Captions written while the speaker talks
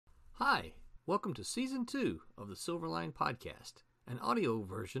Hi, welcome to Season 2 of the Silverline Podcast, an audio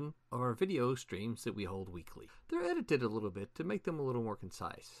version of our video streams that we hold weekly. They're edited a little bit to make them a little more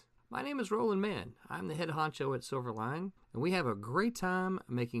concise. My name is Roland Mann. I'm the head honcho at Silverline, and we have a great time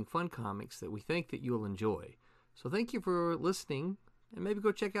making fun comics that we think that you'll enjoy. So thank you for listening, and maybe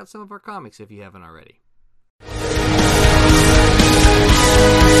go check out some of our comics if you haven't already.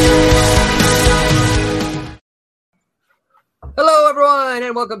 Hello, everyone,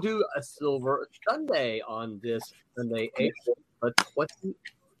 and welcome to a Silver Sunday on this Sunday, April the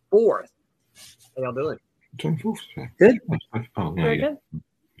 24th. How y'all doing? 24th. Good. Oh, Very yeah.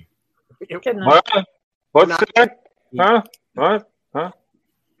 good. Good enough. What? What's today? Huh? What? Huh?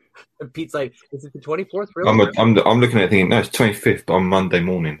 And Pete's like, is it the 24th? Really? I'm looking at it thinking, no, it's 25th, but on Monday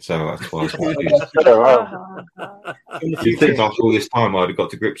morning, so that's why I was confused. You'd think after all this time I'd have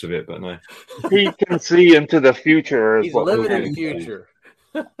got to grips with it, but no. He can see into the future. Is He's what living we're in the doing. future.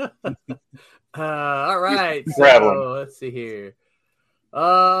 All right. Traveling. So let's see here.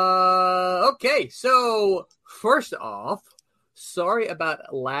 Okay. So first off, sorry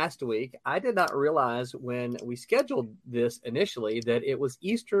about last week. I did not realize when we scheduled this initially that it was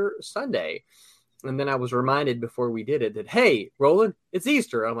Easter Sunday. And then I was reminded before we did it that, hey, Roland, it's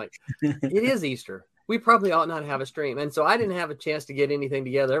Easter. I'm like, it is Easter. We probably ought not have a stream. And so I didn't have a chance to get anything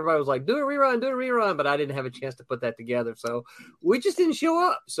together. Everybody was like, do a rerun, but I didn't have a chance to put that together. So we just didn't show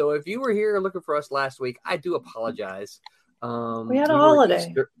up. So if you were here looking for us last week, I do apologize. We had a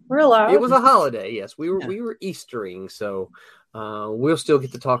holiday. We're allowed. It was a holiday, yes. We were Eastering, so we'll still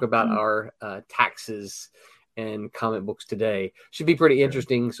get to talk about our taxes and comic books today. Should be pretty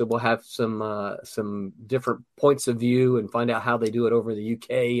interesting. So we'll have some different points of view and find out how they do it over in the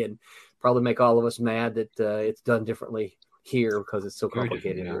UK, and probably make all of us mad that it's done differently here because it's so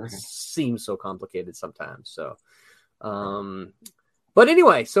complicated. Yeah. It seems so complicated sometimes. So, but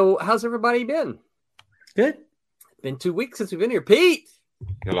anyway, so how's everybody been? Good. Been 2 weeks since we've been here. Pete!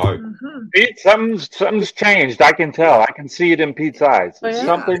 Hello. Mm-hmm. Pete, something's changed. I can tell. I can see it in Pete's eyes. Oh, yeah?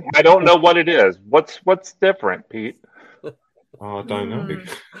 Something. I don't know what it is. What's different, Pete? Oh, I don't know.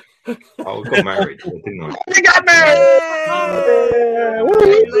 I got married, didn't I? We got married.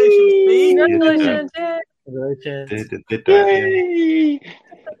 Congratulations, Pete! Congratulations. Did that, yeah. Yay.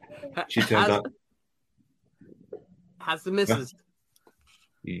 She turned up. How's the missus?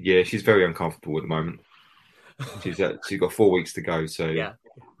 Yeah, she's very uncomfortable at the moment. She's got 4 weeks to go, so Yeah.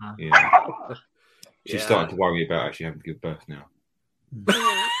 She's starting to worry about actually having to give birth now.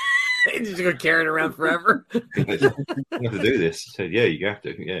 You're just going to carry it around forever? You have to do this. I said, yeah, you have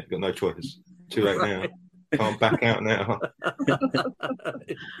to. Yeah, got no choice. Too late now. Can't back out now.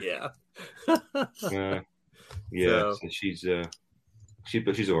 Yeah. So she's all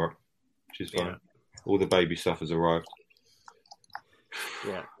right. She's fine. Yeah. All the baby stuff has arrived.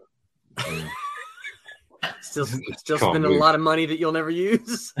 Yeah. Yeah. Still Can't spending move. a lot of money that you'll never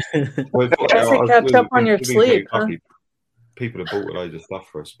use. Well, Guess it catch up on your we've been very sleep, huh? lucky. People have bought loads of stuff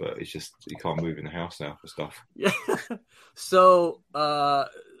for us, but it's just you can't move in the house now for stuff. Yeah. So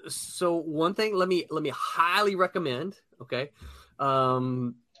one thing, let me highly recommend. Okay. I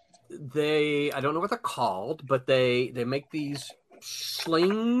don't know what they're called, but they make these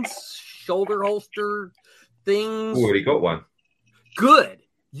slings, shoulder holster things. Already got one. Good.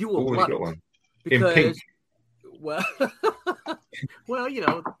 You will Already love got it. one. In Because, pink. well,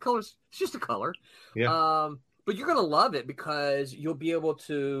 the colors, it's just a color. Yeah. But you're going to love it because you'll be able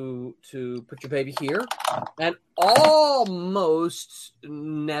to put your baby here and almost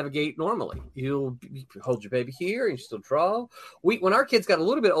navigate normally. You'll hold your baby here and you still draw. When our kids got a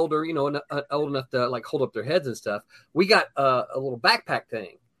little bit older, old enough to like hold up their heads and stuff, we got a little backpack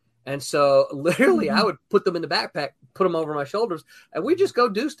thing. And so literally I would put them in the backpack, put them over my shoulders, and we just go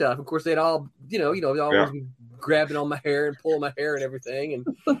do stuff. Of course, they'd all, they'd always be grabbing on my hair and pulling my hair and everything. And,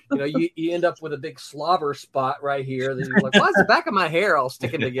 you end up with a big slobber spot right here. Then you're like, why is the back of my hair all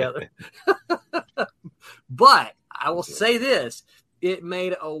sticking together? But I will say this, it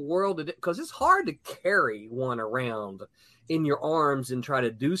made a world of, because it's hard to carry one around in your arms and try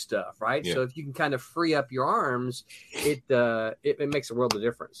to do stuff, right? Yeah. So if you can kind of free up your arms, it makes a world of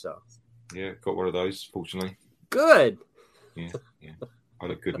difference. So Yeah, got one of those, fortunately. good. Yeah. I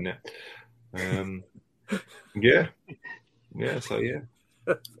look good in it. Yeah. So yeah.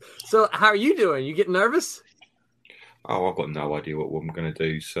 So how are you doing? You getting nervous? Oh, I've got no idea what I'm going to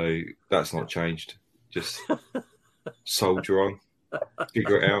do, so that's not changed. Just soldier on,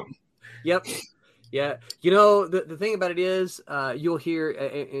 figure it out. Yep. Yeah. The thing about it is, you'll hear,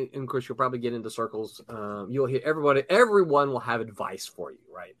 and of course, you'll probably get into circles. You'll hear everyone will have advice for you,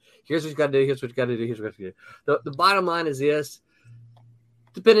 right? Here's what you got to do. Here's what you got to do. Here's what you got to do. The bottom line is this: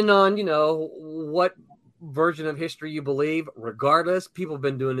 depending on, what version of history you believe, regardless, people have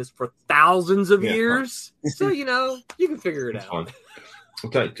been doing this for thousands of years. So, you can figure it out.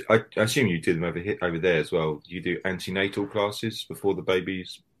 Okay, I assume you did them over there as well. You do antenatal classes before the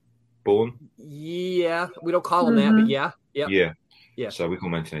baby's born? Yeah, we don't call them that, but yeah. Yeah. So we call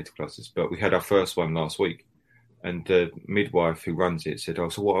them antenatal classes. But we had our first one last week. And the midwife who runs it said,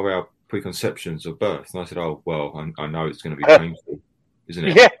 so what are our preconceptions of birth? And I said, well, I know it's going to be painful, isn't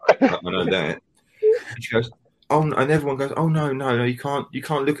it? Yeah. I know that. And she goes, and everyone goes, no, you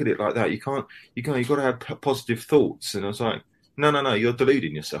can't look at it like that. You've got to have positive thoughts. And I was like, no, you're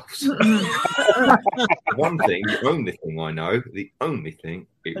deluding yourselves. One thing, the only thing I know, it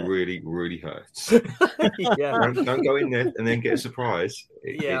really, really hurts. Yeah. Don't go in there and then get a surprise.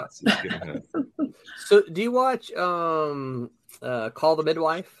 It's going to hurt. So, do you watch Call the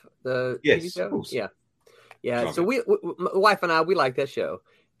Midwife? The TV show? Of course. Yeah. So my wife and I, we like that show,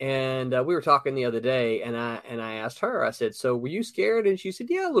 and we were talking the other day, and I asked her. I said, "So, were you scared?" And she said,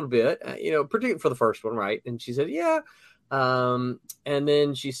 "Yeah, a little bit. Particularly for the first one, right?" And she said, "Yeah." And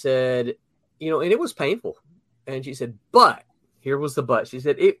then she said, and it was painful. And she said, "But here was the but." She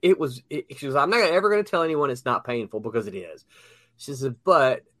said, "It was." She was, "I'm not ever going to tell anyone it's not painful because it is." She said,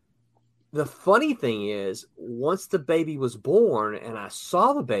 "But." The funny thing is, once the baby was born and I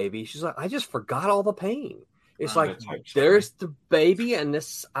saw the baby, she's like, I just forgot all the pain. It's like, there's the baby and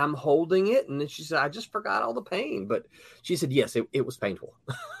this, I'm holding it. And then she said, I just forgot all the pain. But she said, yes, it was painful.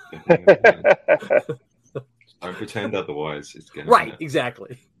 Don't pretend otherwise. It's gonna right,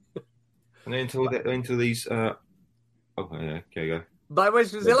 exactly. And then until these, okay, go. By the way,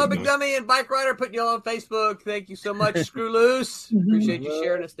 Hello Big Dummy and Bike Rider putting you all on Facebook. Thank you so much, Screw Loose. Appreciate you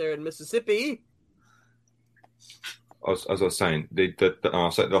sharing us there in Mississippi. As I was saying, the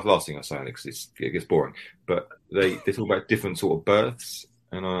last thing I was saying, because it gets boring, but they talk about different sort of births,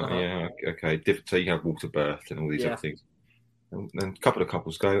 and okay, so you have water birth and all these other things. And then a couple of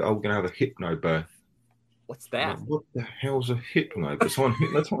couples go, we're going to have a hypno birth. What's that? Like, what the hell's a hypno? But someone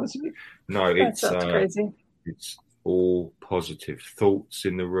hypnotizing you? No, that's crazy. It's all positive thoughts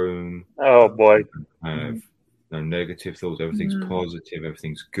in the room. Oh boy! Have no negative thoughts. Everything's positive.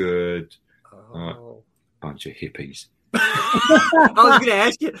 Everything's good. Bunch of hippies. I was going to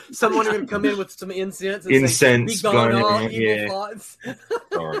ask you. Someone going to come in with some incense. And say, be gone all evil thoughts.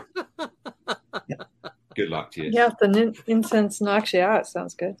 Sorry. Good luck to you. Yeah, if the incense knocks you out,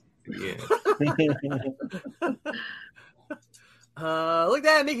 sounds good. Yeah. Look at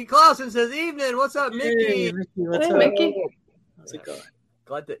that. Mickey Clausen says, "Evening. What's up, Mickey?" Hey, Mickey. What's up? Mickey. How's it going?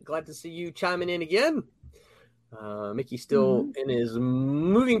 Glad to see you chiming in again. Mickey's still in his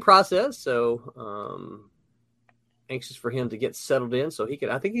moving process, so anxious for him to get settled in so he can.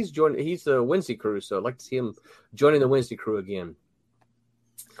 I think he's the Wednesday crew, so I'd like to see him joining the Wednesday crew again.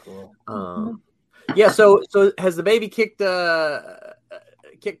 Cool. Yeah. So has the baby kicked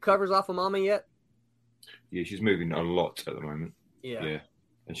covers off of Mama yet? Yeah, she's moving a lot at the moment. Yeah.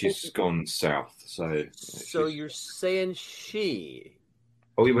 And she's gone south. So you're saying she?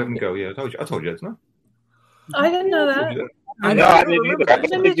 Oh, you haven't go. Yeah, I told you that, no? I didn't know that. I didn't either.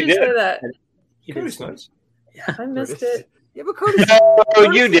 When did you say that? Curtis knows. Yeah, I missed it. Yeah, but Curtis,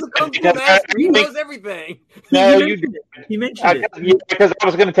 you did. He knows everything. No, you did. He mentioned it. Yeah, because I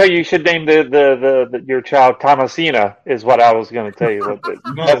was going to tell you should name your child Thomasina is what I was going to tell you.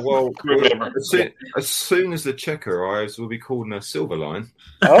 As soon as the check arrives, we'll be calling her Silverline.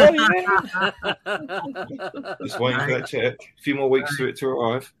 Oh yeah. Just waiting for that check. A few more weeks for it to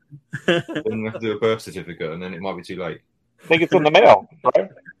arrive. Then we have to do a birth certificate, and then it might be too late. I think it's in the mail, right?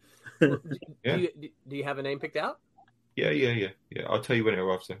 Yeah. Do you have a name picked out? Yeah. I'll tell you when it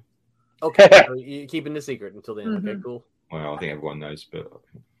arrives. There. Okay, so you're keeping the secret until then. Okay, cool. Well, I think everyone knows, but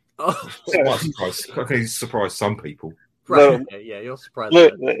I can surprise some people. Right? Yeah, you'll surprise.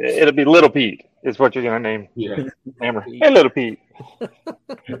 It'll be Little Pete, is what you're going to name. Yeah, Hammer. Hey, Little Pete.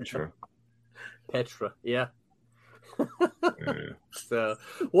 Petra. Yeah. So,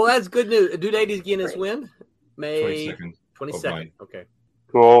 well, that's good news. Due date is again is when? May 22nd. Okay.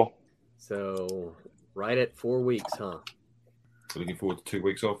 Cool. So, right at 4 weeks, huh? We're looking forward to 2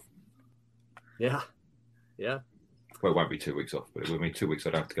 weeks off. Yeah. Well, it won't be 2 weeks off, but it will be 2 weeks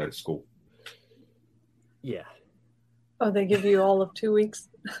I'd have to go to school. Yeah. Oh, they give you all of 2 weeks?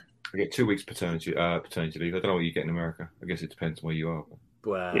 I get 2 weeks paternity leave. I don't know what you get in America. I guess it depends on where you are.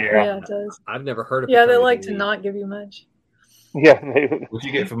 Wow. Yeah, it does. I've never heard of it. Yeah, they like to not give you much. Yeah. What do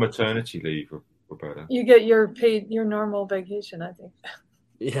you get for maternity leave, Roberta? You get your normal vacation, I think.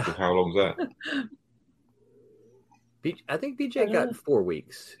 Yeah. So how long's that? I think BJ got 4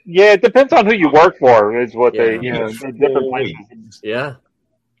 weeks. Yeah, it depends on who you work for. Is what they different places. Yeah.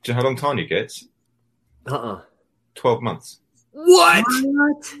 Do you know how long Tanya gets? 12 months. What?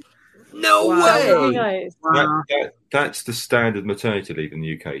 What? No Wow. That would be way. nice. Wow. That's the standard maternity leave in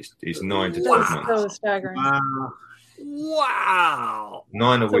the UK. Is 9 to 12 That's months. so staggering. Wow. Wow.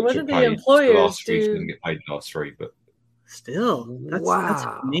 9 of So which what are do the paid. employers The last 3 do? didn't get paid the last 3, but Still, that's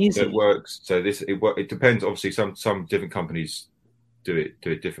Wow. amazing. it works. So it depends. Obviously, some different companies do it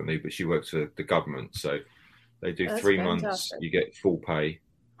differently, but she works for the government, so they do That's 3 months. fantastic. You get full pay.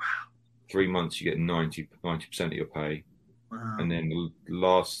 3 months you get 90% of your pay, Wow. and then the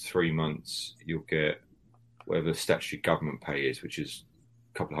last 3 months you'll get whatever the statutory government pay is, which is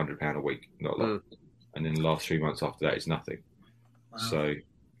a couple of £100 a week, not a lot. And then the last 3 months after that is nothing. Wow. So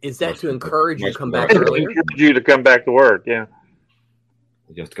Is that Most to people- encourage you to most come people back are- earlier? Encourage you to come back to work. Yeah.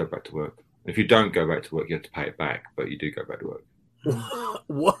 you have to go back to work. If you don't go back to work, you have to pay it back, but you do go back to work.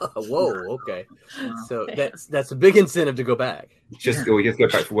 Whoa, okay. Wow. So that's a big incentive to go back. It's just or you have to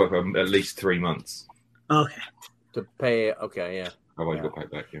go back to work for at least 3 months. Okay. To pay, okay, yeah. Otherwise, Yeah. you'll pay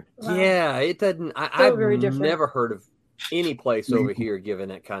it back. Yeah. Wow. Yeah, it doesn't. So I've very different. never heard of any place over here giving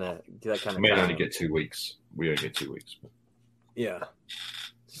that kind of Men only time. get 2 weeks. We only get 2 weeks. Yeah.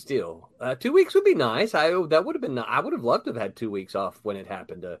 Still, 2 weeks would be nice. That would have been. I would have loved to have had 2 weeks off when it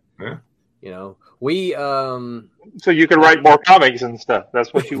happened. Yeah. You know, we So you can write more comics and stuff.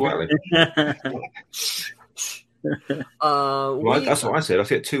 That's what you want. Exactly. Well, we, that's what I said. I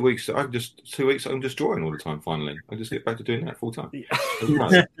said 2 weeks. I can just 2 weeks. I'm just drawing all the time. Finally, I just get back to doing that full time.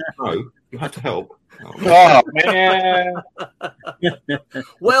 No, you have to help. Oh man.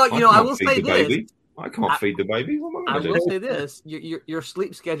 well, you know, I can't will feed say the this. baby. I can't feed the baby. What am I I going to will do? say this: your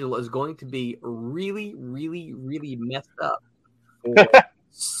sleep schedule is going to be really, really, really messed up for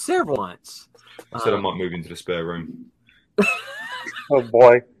several months. I said I might move into the spare room. Oh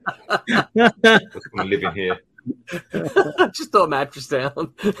boy. I'm going to live in here. Just throw a mattress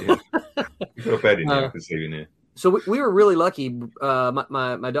down. You've got a bed in here. I can sleep in here. So we were really lucky.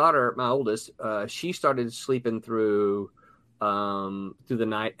 My daughter, my oldest, she started sleeping through the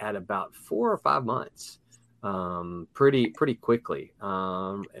night at about 4 or 5 months, pretty quickly.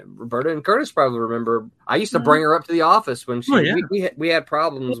 And Roberta and Curtis probably remember. I used to bring her up to the office when she. Oh, yeah. We had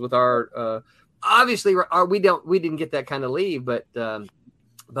problems with our. Obviously, we didn't get that kind of leave, but in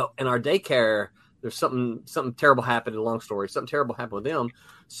our daycare, there's something terrible happened. A long story. Something terrible happened with them.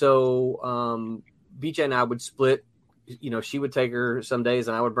 So BJ and I would split. You know, she would take her some days,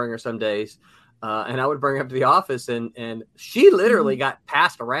 and I would bring her some days. And I would bring her up to the office, and she literally got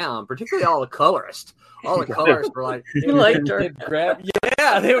passed around, particularly all the colorists. All the colorists were like, You liked her. they'd grab,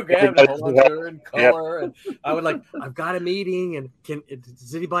 they would grab a whole bunch of her and color. And I would like, I've got a meeting, and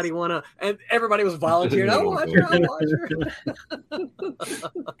does anybody want to? And everybody was volunteering. I'll watch her.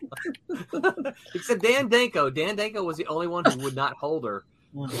 Except Dan Danko. Dan Danko was the only one who would not hold her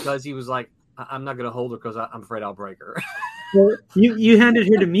because he was like, I'm not going to hold her because I'm afraid I'll break her. Well, you handed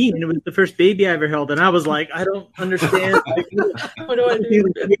her to me, and it was the first baby I ever held, and I was like, I don't understand. What do I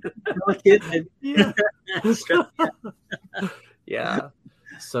do? Yeah.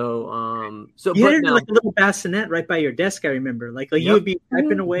 So You but had now, like a little bassinet right by your desk. I remember, like you would be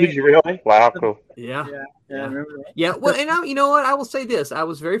typing away. Did you really? Wow, cool. yeah. Yeah, I remember that. Yeah, well, and you know what? I will say this: I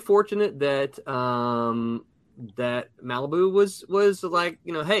was very fortunate that that Malibu was like,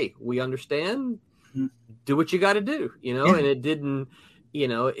 you know, hey, we understand. Do what you got to do, you know, and it didn't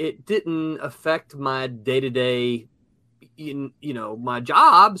affect my day-to-day, you know, my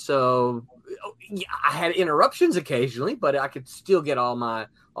job. So I had interruptions occasionally, but I could still get all my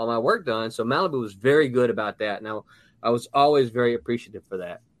work done. So Malibu was very good about that. Now I was always very appreciative for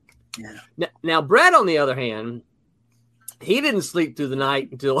that. Yeah. Now Brett, on the other hand, he didn't sleep through the night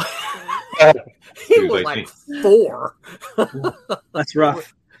until he was like 4. That's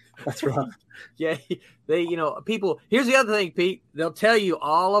rough. That's rough. Yeah, they, you know, people. Here's the other thing, Pete. They'll tell you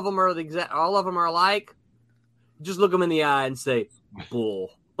all of them are all of them are alike. Just look them in the eye and say,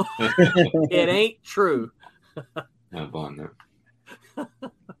 "Bull." It ain't true. No, bond that.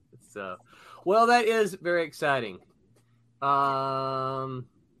 So, well, that is very exciting.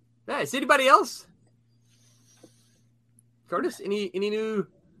 Is anybody else? Curtis, any new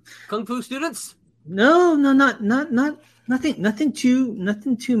kung fu students? No, not nothing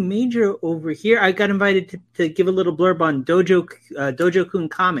too major over here. I got invited to give a little blurb on Dojo Kun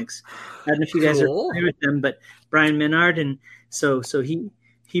Comics. I don't know if you guys are familiar with them, but Brian Menard, and so he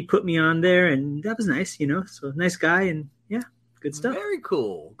put me on there, and that was nice, you know. So nice guy, and yeah, good stuff. Very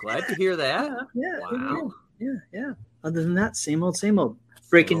cool. Glad to hear that. Yeah. Wow. Yeah. Other than that, same old.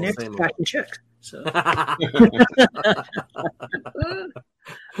 Breaking necks, same old. packing checks. So How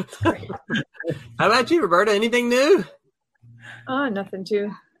about you, Roberta? Anything new? Oh, nothing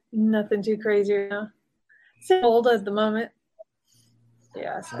too Nothing too crazy right now. It's cold at the moment.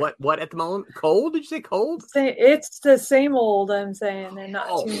 Yeah. So What at the moment? Cold? Did you say cold? it's the same old, I'm saying, and not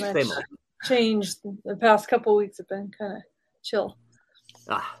Oh, too much same old. changed. The past couple weeks have been kind of chill,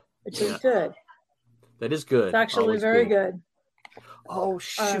 Ah, which yeah. is good. That is good. It's actually Always very good. Oh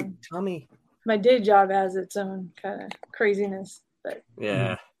shoot, Tommy. My day job has its own kind of craziness, but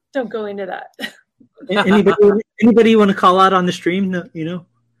Yeah. don't go into that. Anybody want to call out on the stream? No, you know.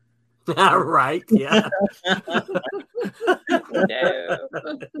 Right. Yeah. No.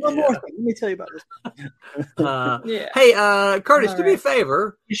 One more thing. Let me tell you about this. Yeah. Hey, Curtis, All do me a right.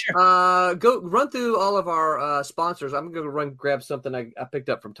 favor. Sure. Go run through all of our sponsors. I'm going to grab something I picked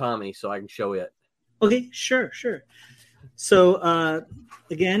up from Tommy so I can show it. Okay, sure. So,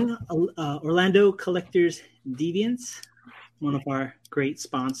 again, Orlando Collectors Deviants, one of our great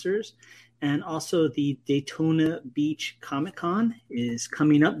sponsors, and also the Daytona Beach Comic Con is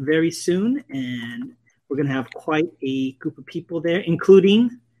coming up very soon, and we're going to have quite a group of people there,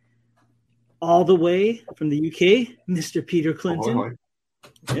 including all the way from the UK, Mr. Peter Clinton. Oh,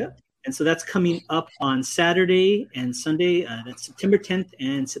 hi. Yeah. And so that's coming up on Saturday and Sunday. That's September 10th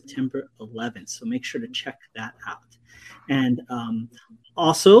and September 11th. So make sure to check that out. And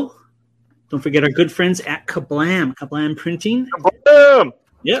also, don't forget our good friends at Kablam Printing. Kablam!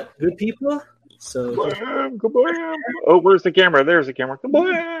 Yep, good people. So Kablam! Kablam! Oh, where's the camera? There's the camera.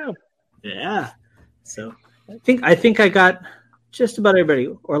 Kablam! yeah. So I think I got just about everybody.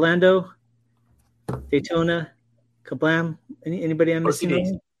 Orlando, Daytona, Kablam. Anybody I'm missing?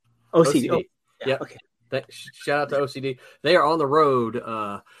 OCD. OCD. Oh, yeah. Okay. Shout out to OCD. They are on the road.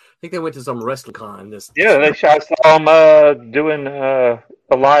 I think they went to some wrestling con. Yeah, I saw them doing a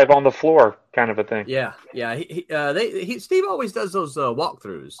live on the floor kind of a thing. Yeah. Steve always does those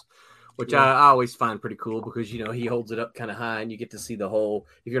walkthroughs, which I always find pretty cool because he holds it up kind of high and you get to see the whole.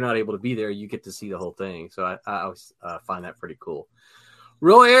 If you're not able to be there, you get to see the whole thing. So I always find that pretty cool.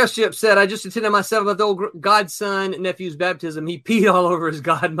 Real Airship said, I just attended my 7-month-old godson nephew's baptism. He peed all over his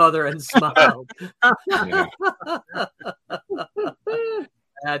godmother and smiled.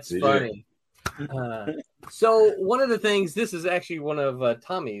 That's funny. So one of the things, this is actually one of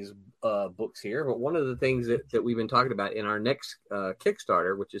Tommy's books here, but one of the things that we've been talking about in our next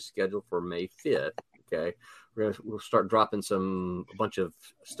Kickstarter, which is scheduled for May 5th, okay, we'll start dropping a bunch of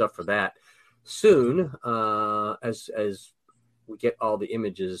stuff for that soon as we get all the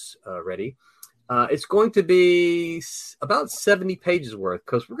images ready. It's going to be about 70 pages worth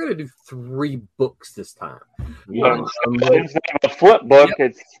because we're going to do 3 books this time. It's not a flip book.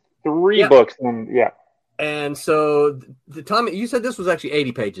 Yep. It's 3 books. And so, Tommy, you said this was actually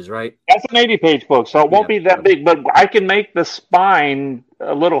 80 pages, right? That's an 80-page book, so it won't be that big, but I can make the spine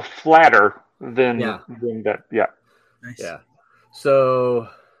a little flatter than that. Yeah. Nice. Yeah. So,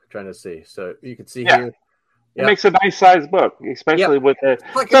 trying to see. So, you can see here. It makes a nice sized book, especially with it.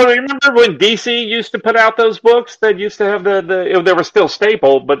 So remember when DC used to put out those books that used to have they were still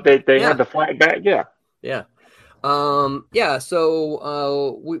staple, but they had the flat back. Yeah.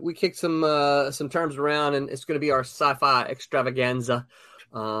 So we kicked some terms around, and it's going to be our sci-fi extravaganza.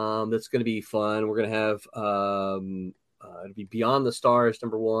 That's going to be fun. We're going to have it'll be Beyond the Stars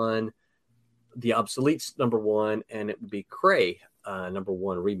 #1, The Obsoletes #1, and it would be Cray #1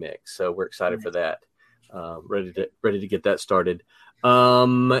 remix. So we're excited for that. Ready to get that started.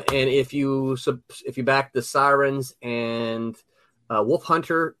 And if you back the Sirens and Wolf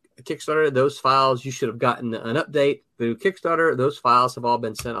Hunter Kickstarter, those files, you should have gotten an update through Kickstarter. Those files have all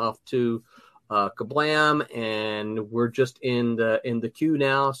been sent off to Kablam, and we're just in the queue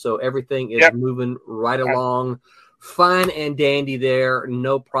now. So everything is moving right along, fine and dandy there,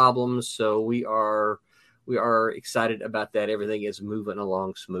 no problems. So we are excited about that. Everything is moving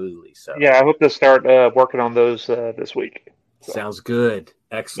along smoothly. So I hope to start working on those this week. So. Sounds good.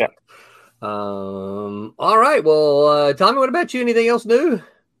 Excellent. Yeah. All right. Well, Tommy, what about you? Anything else new?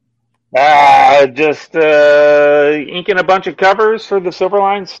 Just inking a bunch of covers for the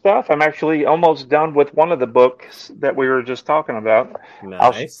Silverline stuff. I'm actually almost done with one of the books that we were just talking about.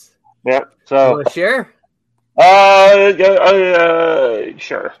 Nice. So you want to share?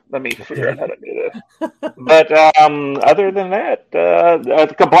 Sure. Let me figure out how to do this. But other than that,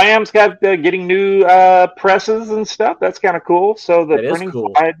 Kablam's got getting new presses and stuff. That's kind of cool. So the printing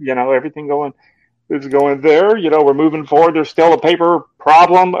side, everything is going there. We're moving forward. There's still a paper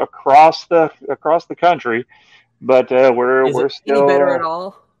problem across the country, but we're still any better at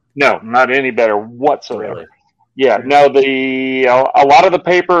all? No, not any better whatsoever. Really? Yeah. No, a lot of the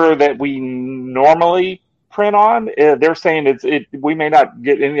paper that we normally print on, they're saying we may not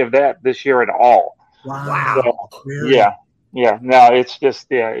get any of that this year at all. Wow. So, really? Yeah, no, it's just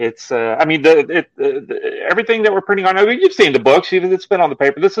it's. I mean, everything that we're printing on. I mean, you've seen the books. It's been on the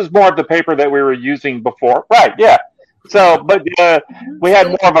paper. This is more of the paper that we were using before, right? Yeah. So, but we had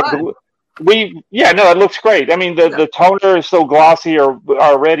more of a. No, it looks great. I mean, the toner is so glossy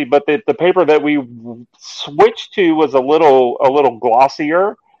already, but the paper that we switched to was a little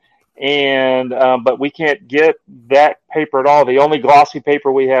glossier. And but we can't get that paper at all. The only glossy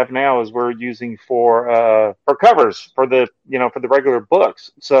paper we have now is we're using for covers for the regular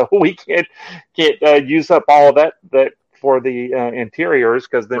books. So we can't use up all of that for the interiors,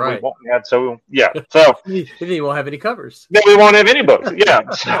 because then we won't have. So then you won't have any covers. Then we won't have any books. Yeah.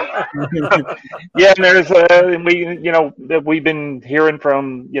 Yeah, and there's we've been hearing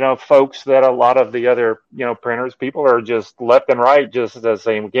from folks that a lot of the other printers, people are just left and right just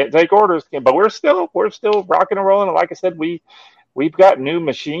saying we can't take orders, but we're still rocking and rolling. And like I said, we've got new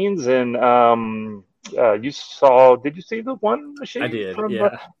machines, and did you see the one machine? I did.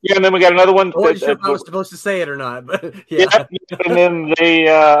 And then we got another one. I wasn't sure if I was supposed to say it or not, but and then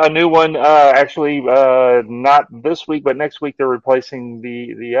a new one. Actually, not this week, but next week they're replacing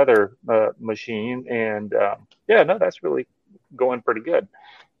the other machine, and that's really going pretty good.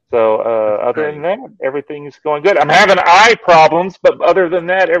 So other than that, everything's going good. I'm having eye problems, but other than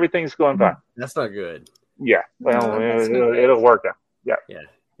that, everything's going fine. That's not good. Yeah, well, it'll work out. Yeah.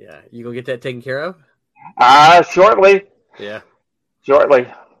 You gonna get that taken care of? Shortly. Yeah. Shortly.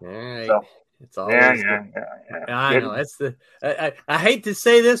 All right. So, it's always I know. That's I hate to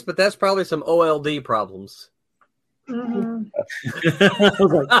say this, but that's probably some OLD problems. Mm-hmm.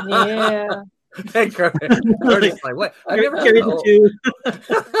 Yeah. Curtis like, what? I've never heard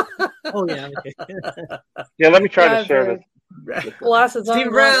Oh yeah. Okay. Yeah, let me try to share this. Glasses on,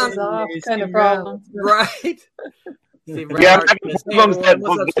 Steve Brown, off kind of problem. Right. Yeah, I'm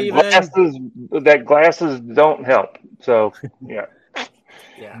that glasses don't help. So yeah.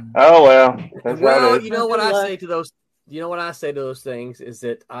 Oh well. You know what I say to those. You know what I say to those things is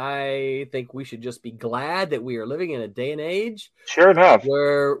that I think we should just be glad that we are living in a day and age, sure enough,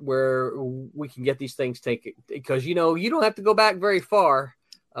 where we can get these things taken, because you don't have to go back very far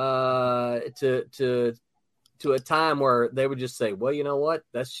to a time where they would just say, well, you know what?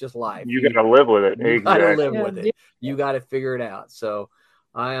 That's just life. You got to live with it. You got to live with it. You got to figure it out. So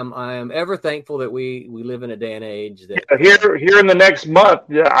I am ever thankful that we live in a day and age that here in the next month,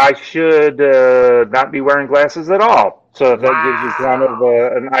 I should not be wearing glasses at all. So that gives you kind of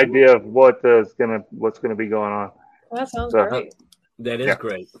an idea of what's gonna be going on. Well, that sounds great. That is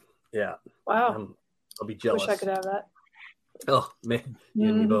great. Yeah. Wow. I'll be jealous. Wish I could have that. Oh man, you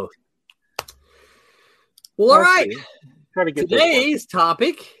and me both. Well, all right. Today's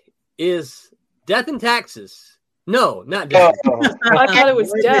topic is death and taxes. No, not death. I thought it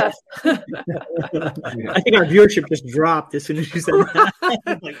was death. I think our viewership just dropped as soon as you said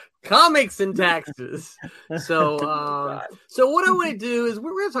that. Comics and taxes. So what I want to do is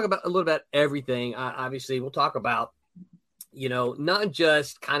we're going to talk about a little bit everything. Obviously, we'll talk about, not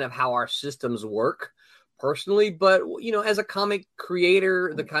just kind of how our systems work personally, but, as a comic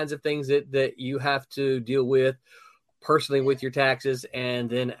creator, the kinds of things that you have to deal with personally with your taxes, and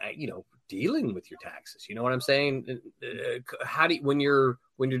then, dealing with your taxes. You know what I'm saying? How do you, when you're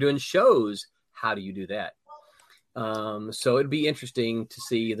doing shows, how do you do that? So it'd be interesting to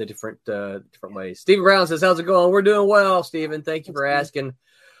see the different ways. Stephen Brown says, how's it going? We're doing well, Stephen. Thank you for asking.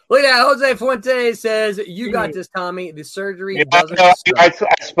 Look at that. Jose Fuentes says, you got this, Tommy. The surgery doesn't I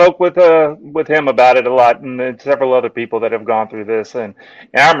spoke with him about it a lot, and several other people that have gone through this, and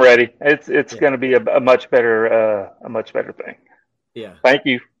I'm ready. It's going to be a much better thing. Yeah. Thank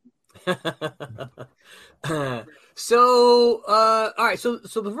you. So all right, so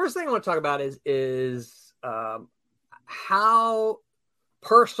the first thing I want to talk about is how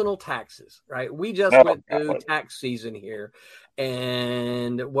personal taxes, right? We just went through tax season here,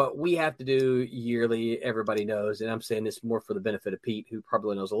 and what we have to do yearly, everybody knows, and I'm saying this more for the benefit of Pete, who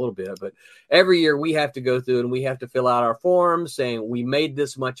probably knows a little bit, but every year we have to go through and we have to fill out our forms saying we made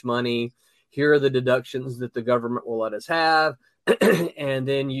this much money, here are the deductions that the government will let us have. And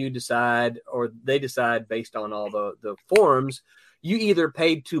then you decide, or they decide based on all the forms, you either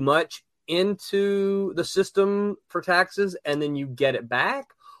paid too much into the system for taxes and then you get it back,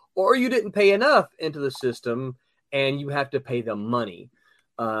 or you didn't pay enough into the system and you have to pay them money.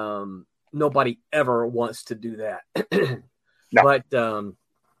 Nobody ever wants to do that. No.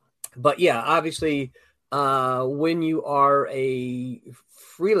 But yeah, obviously, when you are a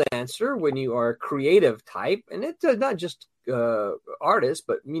freelancer, when you are a creative type, and it's not just artists,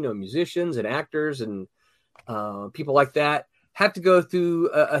 but musicians and actors and people like that, have to go through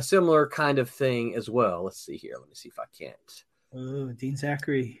a similar kind of thing as well. Let's see here. Let me see if I can't. Oh, Dean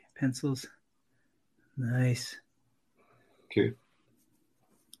Zachary pencils. Nice. Cool.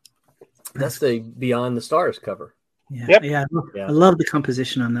 That's the Beyond the Stars cover. Yeah, Yep. yeah. I love the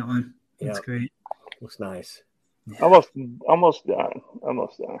composition on that one. That's great. Looks nice. Almost done.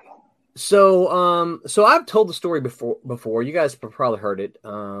 So I've told the story before. You guys have probably heard it. But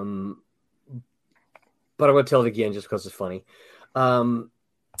I'm going to tell it again just because it's funny.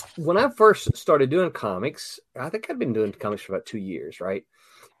 When I first started doing comics, I think I'd been doing comics for about 2 years, right?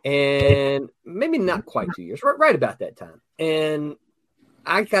 And maybe not quite 2 years, right about that time. And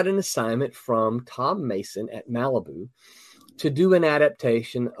I got an assignment from Tom Mason at Malibu to do an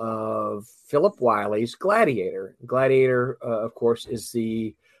adaptation of Philip Wiley's Gladiator. Gladiator, of course, is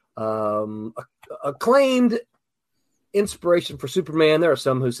the acclaimed inspiration for Superman. There are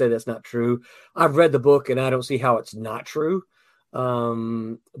some who say that's not true. I've read the book and I don't see how it's not true.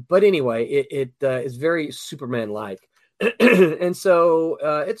 But anyway, it is very Superman-like. And so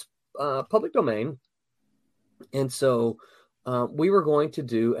it's public domain. And so we were going to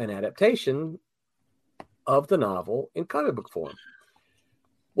do an adaptation of the novel in comic book form.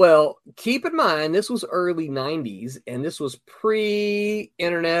 Well, keep in mind, this was early 90s, and this was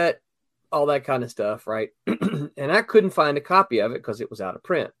pre-internet, all that kind of stuff, right? And I couldn't find a copy of it because it was out of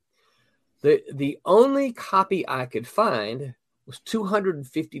print. The only copy I could find was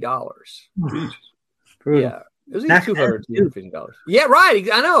 $250. Yeah, it was $250. Yeah, right.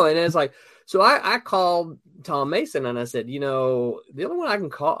 I know. And it's like, so I called Tom Mason and I said, the only one I can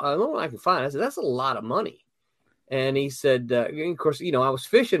find, I said, that's a lot of money. And he said, of course, I was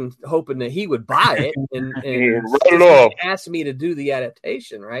fishing, hoping that he would buy it and he asked me to do the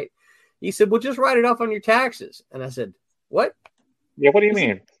adaptation, right? He said, well, just write it off on your taxes. And I said, what? Yeah, what do you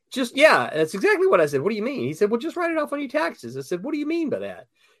mean? That's exactly what I said. What do you mean? He said, well, just write it off on your taxes. I said, what do you mean by that?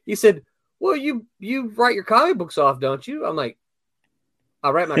 He said, well, you write your comic books off, don't you? I'm like, I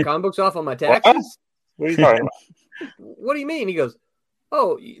write my comic books off on my taxes? What are you talking about? What do you mean? He goes,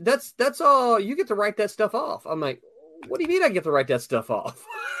 oh, that's all. You get to write that stuff off. I'm like, what do you mean I get to write that stuff off?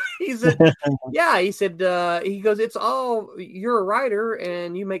 He said, yeah. He said, he goes, it's all, you're a writer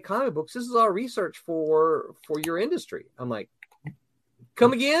and you make comic books. This is all research for your industry. I'm like,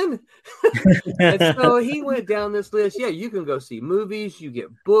 come again? And so he went down this list. Yeah, you can go see movies, you get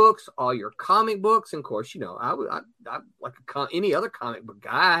books, all your comic books. And of course, I like any other comic book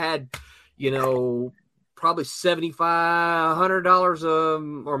guy. I had, probably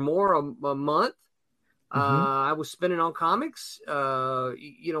 $7,500 or more a month. I was spending on comics,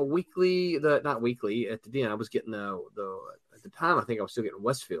 weekly, not weekly at the end. I was getting the at the time, I think I was still getting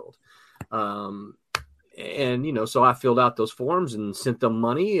Westfield. And, so I filled out those forms and sent them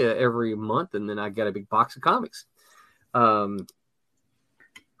money every month. And then I got a big box of comics. And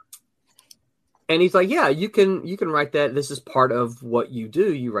he's like, yeah, you can write that. This is part of what you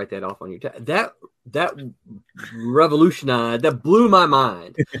do. You write that off on your that revolutionized, that blew my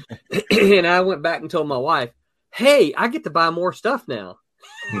mind. And I went back and told my wife, hey, I get to buy more stuff now.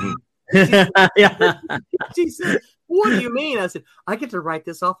 She said, what do you mean? I said, I get to write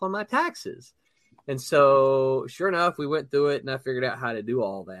this off on my taxes. And so sure enough, we went through it and I figured out how to do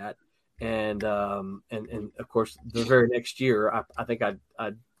all that. And of course, the very next year, I think I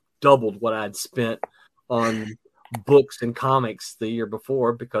doubled what I'd spent on books and comics the year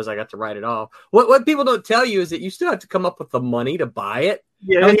before because I got to write it off. What people don't tell you is that you still have to come up with the money to buy it.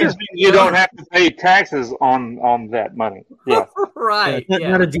 Yeah, it just means you don't have to pay taxes on that money. Yeah, right.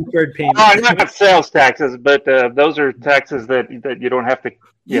 Not a deferred payment. Not sales taxes, but those are taxes that you don't have to.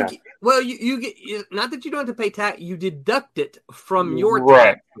 Yeah. You get not that you don't have to pay tax. You deduct it from your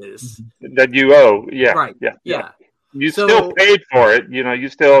taxes that you owe. Yeah. Right. Yeah. You still paid for it. You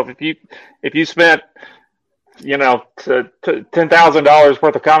still if you spent $10,000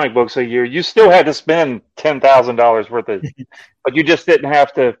 worth of comic books a year, you still had to spend $10,000 worth of, but you just didn't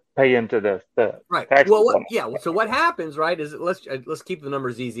have to pay into the right. Tax So what happens, right? Is let's keep the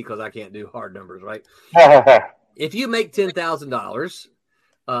numbers easy because I can't do hard numbers, right? If you make $10,000,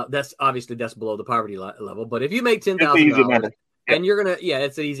 that's below the poverty level. But if you make $10,000, and you're gonna,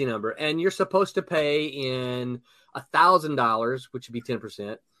 it's an easy number, and you're supposed to pay in $1,000, which would be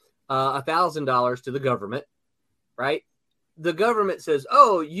 10%, $1,000 to the government. Right? The government says,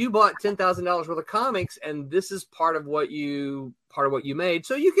 "Oh, you bought $10,000 worth of comics, and this is part of what you made,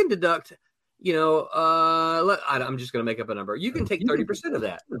 so you can deduct." I'm just going to make up a number. You can take 30% of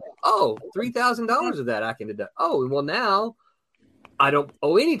that. Oh, $3,000 of that I can deduct. Oh, well now I don't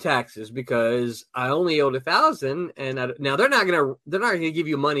owe any taxes because I only owed $1,000, and now they're not going to give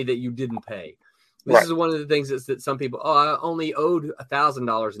you money that you didn't pay. This is one of the things that some people, I only owed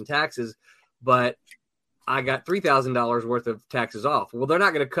 $1,000 in taxes, but I got $3,000 worth of taxes off. Well, they're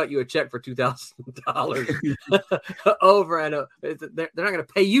not going to cut you a check for $2,000 over and they're not going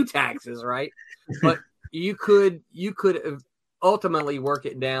to pay you taxes, right? But you could ultimately work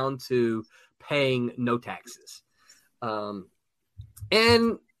it down to paying no taxes.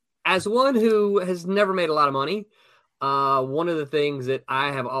 And as one who has never made a lot of money, one of the things that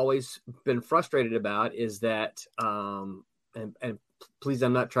I have always been frustrated about is that, and please,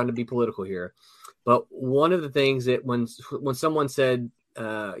 I'm not trying to be political here, but one of the things that when someone said,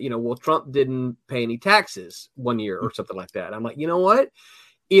 well, Trump didn't pay any taxes 1 year or something like that, I'm like, you know what?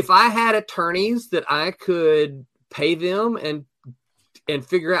 If I had attorneys that I could pay them and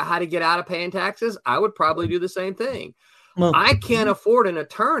figure out how to get out of paying taxes, I would probably do the same thing. Well, I can't afford an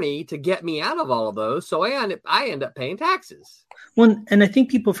attorney to get me out of all of those, so I end up paying taxes. Well, and I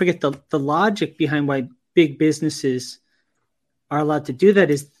think people forget the logic behind why big businesses are allowed to do that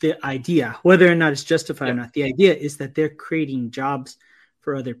is the idea, whether or not it's justified or not. The idea is that they're creating jobs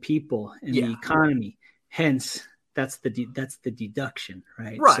for other people in the economy. Hence, that's the deduction,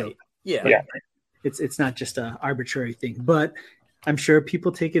 right? Right. So, it's not just an arbitrary thing, but I'm sure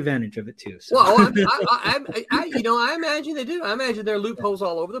people take advantage of it too. So. Well, I imagine they do. I imagine there are loopholes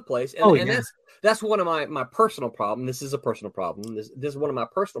all over the place, and that's one of my personal problem. This is a personal problem. This is one of my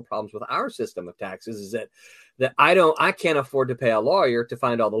personal problems with our system of taxes is that I can't afford to pay a lawyer to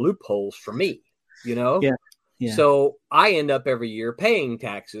find all the loopholes for me. Yeah. So I end up every year paying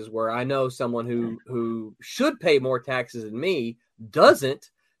taxes where I know someone who should pay more taxes than me doesn't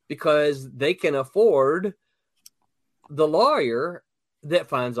because they can afford the lawyer that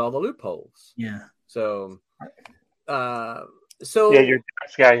finds all the loopholes. Yeah. So your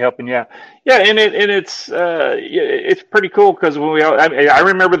tax guy helping you out. Yeah, and it's pretty coll because when I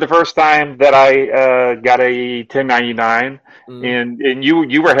remember the first time that I got a 1099, and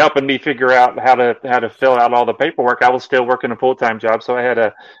you were helping me figure out how to fill out all the paperwork. I was still working a full-time job, so I had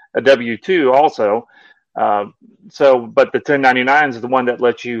a W-2 also. But the 1099 is the one that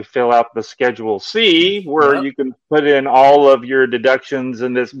lets you fill out the Schedule C, where you can put in all of your deductions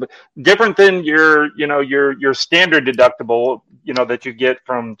and this different than your standard deductible, that you get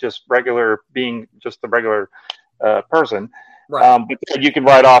from just being just the regular person. Right. But you can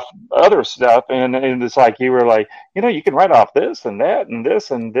write off other stuff, and it's like you were like, you can write off this and that and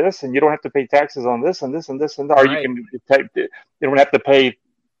this and this, and you don't have to pay taxes on this and this and this, or you don't have to pay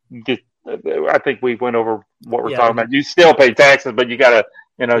the. I think we went over what we're talking about. You still pay taxes, but you gotta,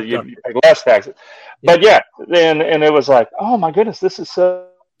 you pay less taxes. But and it was like, oh my goodness, this is so.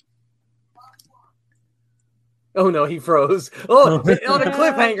 Oh no, he froze. Oh, on a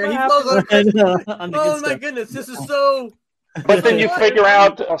cliffhanger, he froze on a cliffhanger. Oh my goodness, this is so. But then you figure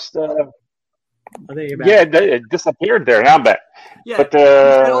out it disappeared there. Now I'm back. Yeah. But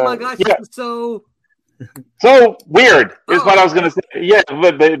oh my gosh, this is so. So weird is what I was going to say. Yeah,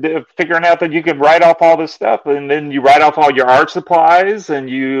 but figuring out that you can write off all this stuff, and then you write off all your art supplies and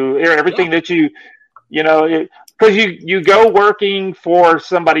everything that because you go working for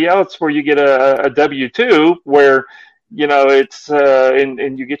somebody else where you get a W-2 where it's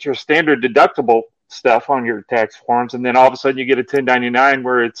and you get your standard deductible stuff on your tax forms, and then all of a sudden you get a 1099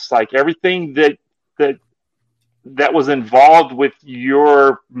 where it's like everything that was involved with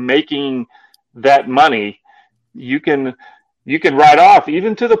your making that money you can write off,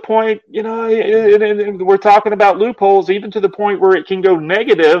 even to the point, we're talking about loopholes, even to the point where it can go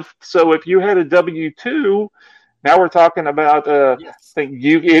negative. So if you had a W-2, now we're talking about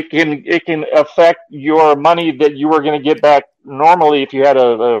it can affect your money that you were going to get back normally if you had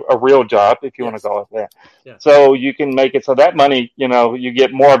a real job, if you want to call it that. Yeah. So you can make it so that money, you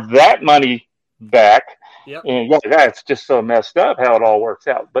get more of that money back. Yep. And that's just so messed up how it all works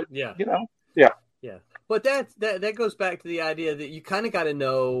out. But But that goes back to the idea that you kind of got to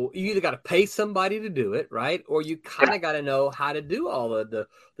know, you either got to pay somebody to do it, right? Or you kind of got to know how to do all of the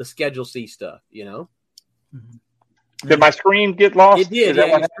Schedule C stuff, Mm-hmm. Did my screen get lost? It did.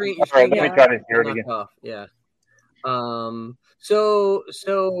 Your screen let me try to hear it again. Off. Yeah. So,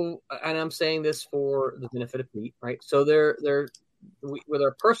 and I'm saying this for the benefit of Pete, right? So with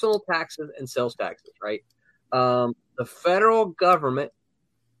our personal taxes and sales taxes, right? The federal government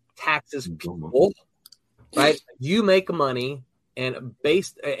taxes people, right? You make money, and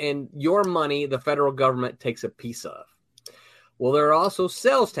your money, the federal government takes a piece of. Well, there are also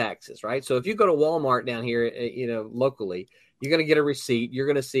sales taxes, right? So if you go to Walmart down here, locally, you're going to get a receipt. You're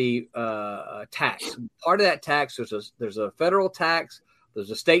going to see a tax. Part of that tax, there's a federal tax, there's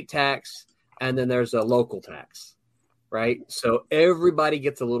a state tax, and then there's a local tax, right? So everybody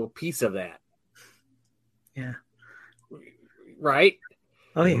gets a little piece of that. Yeah. Right?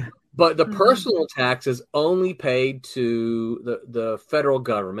 Oh yeah. But the personal tax is only paid to the federal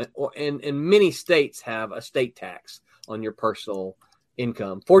government, and many states have a state tax on your personal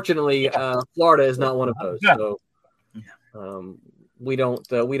income. Fortunately, Florida is not one of those. So we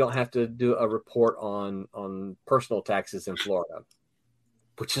don't have to do a report on personal taxes in Florida,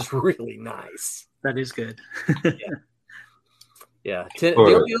 which is really nice. That is good. Yeah.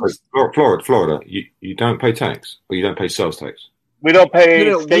 Florida, you don't pay tax, or you don't pay sales tax. We don't pay.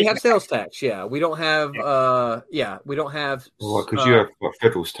 No, we have sales tax. Yeah, we don't have. We don't have. Well, because you have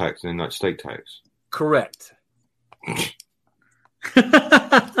federal tax and then like state tax. Correct. And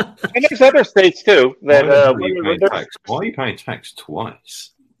there's other states too that. Why are you paying tax twice?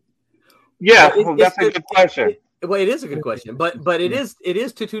 Yeah, that's a good question. Well, it is a good question, but it is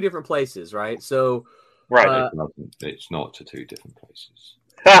to two different places, right? So, right, it's not to two different places.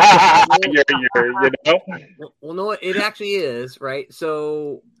 Well, no, it actually is, right?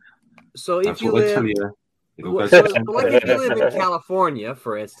 So if you live, if you live in California,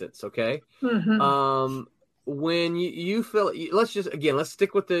 for instance, okay, when you fill, let's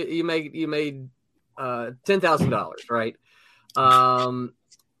stick with you made $10,000, right?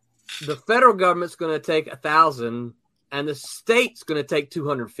 The federal government's going to take 1,000, and the state's going to take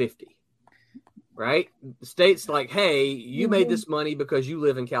 250. Right? The state's like, hey, you made this money because you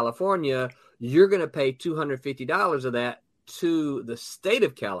live in California. You're going to pay $250 of that to the state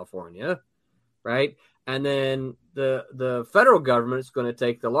of California, right? And then the federal government is going to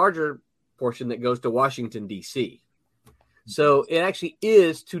take the larger portion that goes to Washington, D.C. So it actually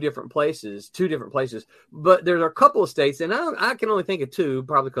is two different places. But there's a couple of states, and I can only think of two,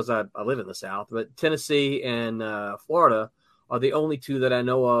 probably because I live in the South, but Tennessee and Florida are the only two that I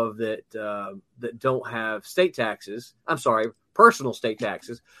know of that don't have state taxes. I'm sorry, personal state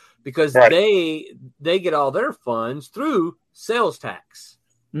taxes, because they get all their funds through sales tax.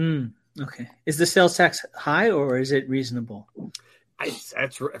 Okay. Is the sales tax high or is it reasonable?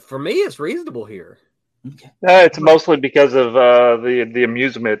 For me, it's reasonable here. Okay. It's mostly because of the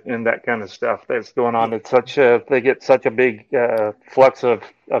amusement and that kind of stuff that's going on. It's they get such a big flux of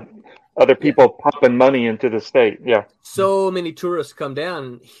other people pumping money into the state. Yeah. So many tourists come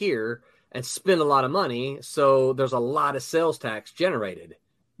down here and spend a lot of money. So there's a lot of sales tax generated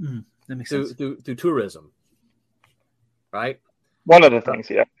that makes sense. through tourism. Right? One of the things,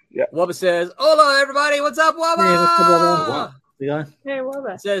 yeah. Wubba says, hola, everybody. What's up, Wubba? Hey, what's up, Wubba? Hey,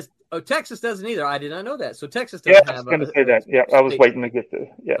 Wubba. It says, Texas doesn't either. I did not know that. So Texas doesn't have. I was going to say that. Yeah, I was waiting to get to.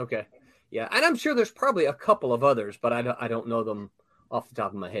 Yeah. Okay. Yeah, and I'm sure there's probably a couple of others, but I don't know them off the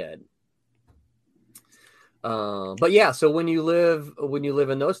top of my head. But yeah, so when you live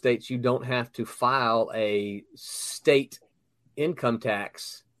in those states, you don't have to file a state income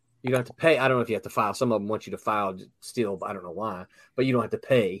tax. You don't have to pay. I don't know if you have to file. Some of them want you to file still, but I don't know why. But you don't have to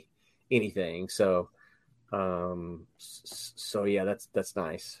pay anything. So yeah, that's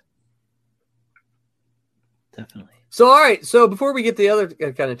nice. Definitely. So all right. So before we get to the other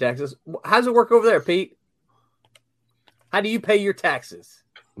kind of taxes, how does it work over there, Pete? How do you pay your taxes?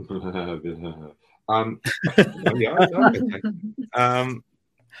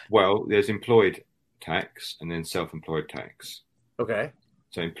 Well, there's employed tax and then self-employed tax. Okay.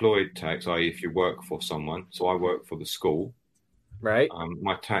 So employed tax, i.e. if you work for someone. So I work for the school. Right.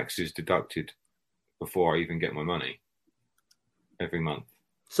 My tax is deducted before I even get my money every month.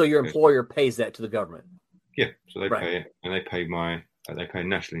 So your employer pays that to the government? Yeah. So they pay it, and they pay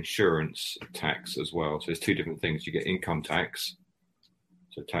national insurance tax as well. So there's two different things. You get income tax,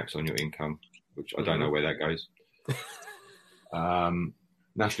 so tax on your income, which I don't know where that goes.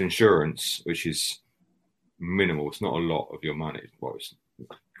 National insurance, which is minimal. It's not a lot of your money. Well, it's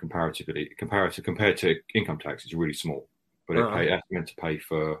compared to income tax, it's really small. But it's meant to pay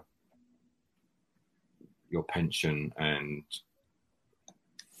for your pension and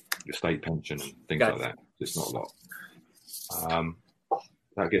your state pension and things like that. It's not a lot.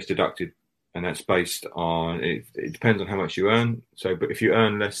 That gets deducted, and that's based on it depends on how much you earn. So, but if you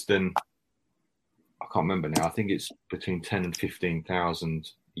earn less than, I can't remember now, I think it's between 10 and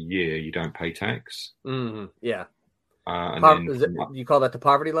 15,000 a year, you don't pay tax. Yeah. And you call that the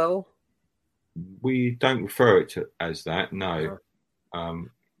poverty level? We don't refer it to as that. No.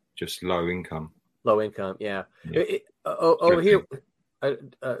 Just low income. Low income. Yeah. Over here,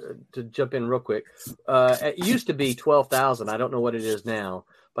 to jump in real quick, it used to be 12,000. I don't know what it is now,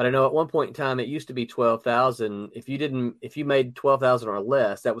 but I know at one point in time it used to be 12,000. If you made 12,000 or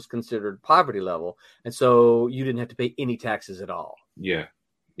less, that was considered poverty level, and so you didn't have to pay any taxes at all. Yeah.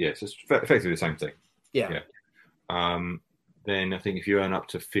 Yes, it's effectively the same thing. Yeah. Then I think if you earn up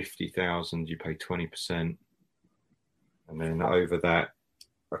to 50,000, you pay 20%, and then over that,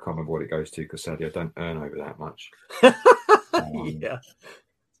 I can't remember what it goes to because sadly I don't earn over that much.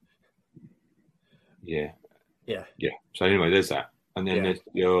 Yeah. So anyway, there's that, and then there's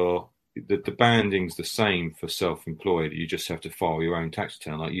the banding's the same for self-employed. You just have to file your own tax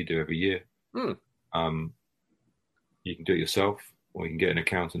return like you do every year. You can do it yourself, or you can get an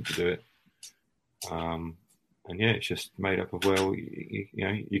accountant to do it. And it's just made up of you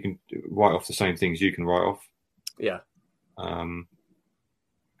can write off the same things you can write off. Yeah.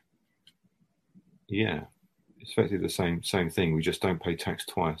 It's effectively the same thing. We just don't pay tax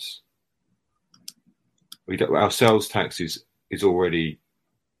twice. Our sales tax is already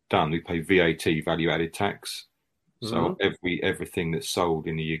done. We pay VAT, value added tax. So everything that's sold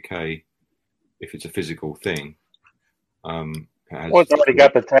in the UK, if it's a physical thing, it's already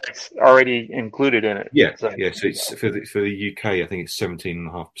got the tax already included in it. Yeah. So it's for the UK, I think it's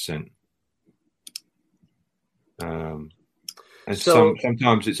 17.5%. And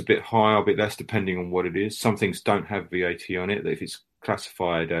sometimes it's a bit higher, a bit less, depending on what it is. Some things don't have VAT on it. If it's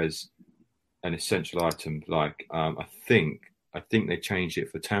classified as an essential item, like I think they changed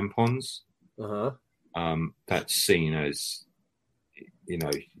it for tampons. That's seen as,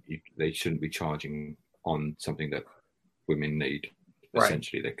 they shouldn't be charging on something that women need. Right.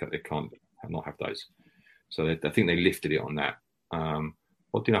 Essentially, they can't not have those. So I think they lifted it on that.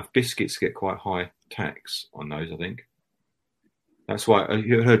 Odd enough, biscuits get quite high tax on those, I think. That's why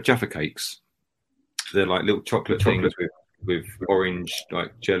you heard Jaffa cakes. They're like little chocolate things with orange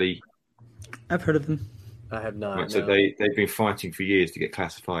like jelly. I've heard of them. I have not. Right, so they've been fighting for years to get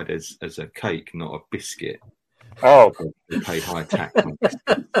classified as a cake, not a biscuit. Oh, they pay high tax.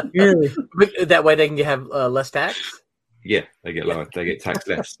 Really? But that way they can have less tax. Yeah, they get lower. They get taxed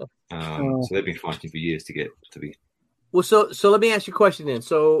less. So they've been fighting for years to get to be. Well, so let me ask you a question then.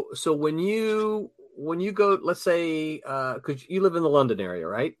 So when you go, let's say, because you live in the London area,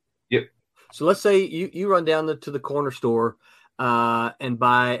 right? Yep. So let's say you run down to the corner store and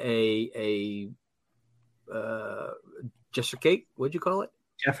buy a Jeffer cake. What'd you call it?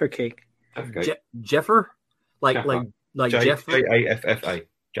 Jeffer cake. Jeffer? Like Jeffer? Jaffa.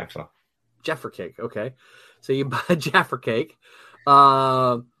 Jaffa. Jeffer cake. Okay. So you buy a Jaffer cake.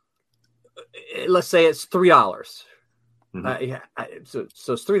 Let's say it's $3. So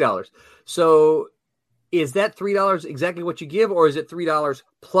it's $3. So is that $3 exactly what you give, or is it $3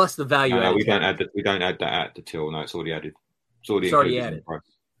 plus the value? No, we don't add that at the till. No, it's already added. It's already added. In the price.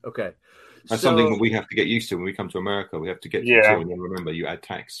 Okay. That's something that we have to get used to when we come to America. We have to get to the till, and then remember you add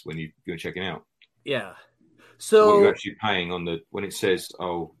tax when you're checking out. Yeah. So what you're actually paying when it says,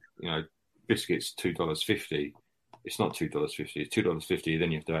 biscuits $2.50. It's not $2.50. It's $2.50.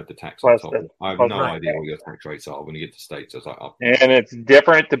 Then you have to add the tax on top. I have no idea what your tax rates are when you get to States. I was like, and it's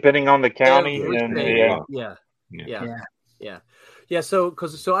different depending on the county. So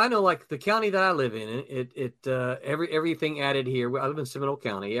I know, like the county that I live in, everything added here. I live in Seminole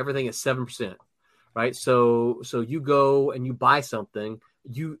County. Everything is 7%, right? So you go and you buy something,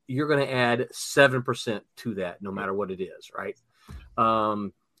 you're going to add 7% to that, no matter what it is, right?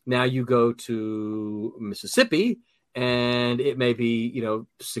 Now you go to Mississippi, and it may be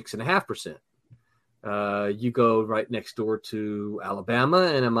 6.5%. You go right next door to Alabama,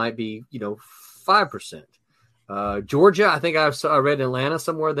 and it might be 5%. Georgia, I think I read in Atlanta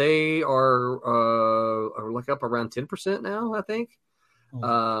somewhere they are like up around 10% now, I think.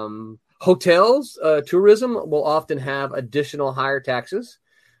 Hotels, tourism will often have additional higher taxes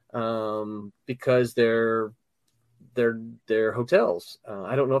because they're hotels.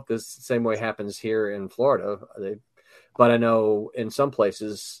 I don't know if this the same way happens here in Florida, but I know in some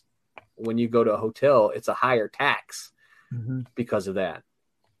places when you go to a hotel, it's a higher tax because of that.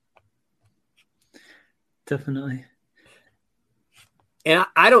 Definitely. And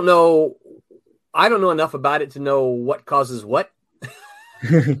I don't know enough about it to know what causes what.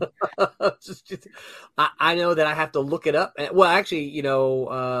 I know that I have to look it up. Well, actually,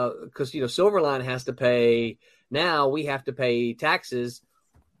 because Silverline has to pay. Now we have to pay taxes.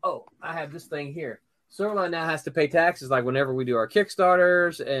 Oh, I have this thing here. Silverline now has to pay taxes, like whenever we do our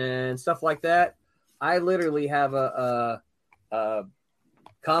Kickstarters and stuff like that. I literally have a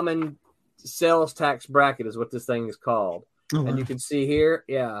common sales tax bracket is what this thing is called. Oh, wow. And you can see here,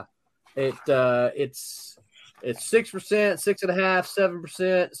 it's 6%, 6.5%,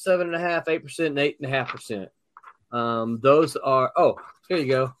 7%, 7.5%, 8%, and 8.5%. Those are here you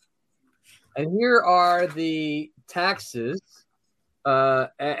go. And here are the taxes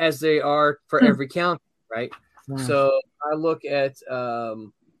as they are for every county, right? Wow. So I look at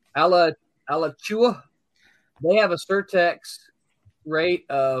Alachua. They have a surtax rate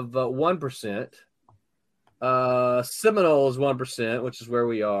of 1%. Seminole is 1%, which is where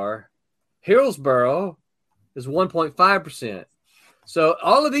we are. Hillsborough is 1.5%. So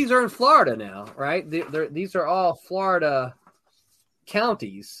all of these are in Florida now, right? These are all Florida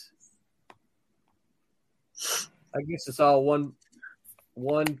counties. I guess it's all 1%,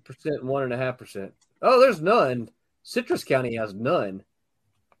 1.5%. Oh, there's none. Citrus County has none.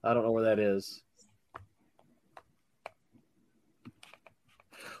 I don't know where that is.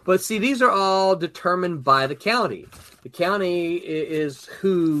 But see, these are all determined by the county. The county is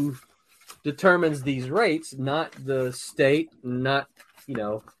who determines these rates, not the state, not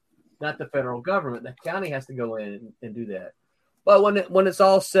the federal government. The county has to go in and do that. But when it's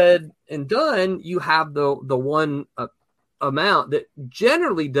all said and done, you have the one amount that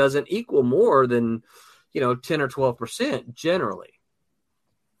generally doesn't equal more than 10 or 12% generally.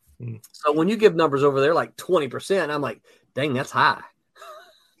 So when you give numbers over there like 20%, I'm like, dang, that's high.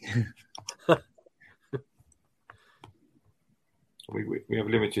 We have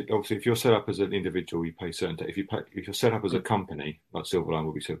limited. Obviously, if you're set up as an individual, you pay certain. If you're set up as a company, like Silverline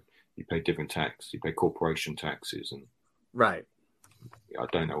will be, so you pay different tax. You pay corporation taxes, and right. I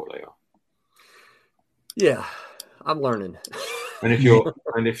don't know what they are. Yeah, I'm learning. And if you're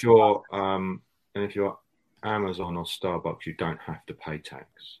Amazon or Starbucks, you don't have to pay tax.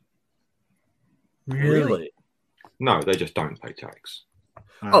 Really? No, they just don't pay tax.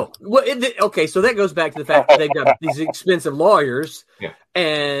 Oh, well, okay. So that goes back to the fact that they've got these expensive lawyers,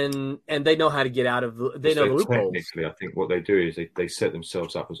 and they know how to get out of the loopholes. Technically, I think what they do is they set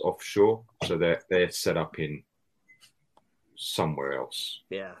themselves up as offshore, so they're set up in somewhere else.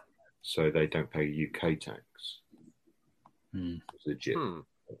 Yeah. So they don't pay UK tax. It's legit.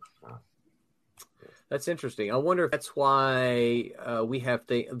 That's interesting. I wonder if that's why we have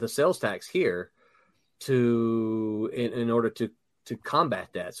the sales tax here in order to combat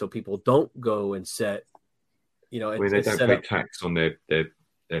that, so people don't go and set, they don't pay tax on their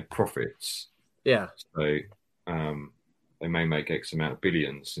profits. Yeah. So they may make X amount of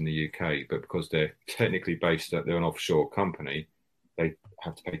billions in the UK, but because they're technically they're an offshore company, they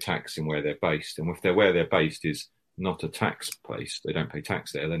have to pay tax in where they're based. And if where they're based is not a tax place, they don't pay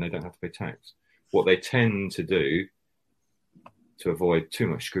tax there, then they don't have to pay tax. What they tend to do to avoid too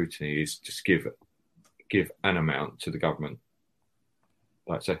much scrutiny is just give an amount to the government.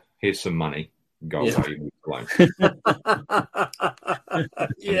 Like, so here's some money, go away, move alone.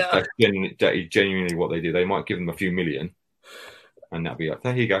 Yeah. That is genuinely what they do. They might give them a few million, and that'll be like,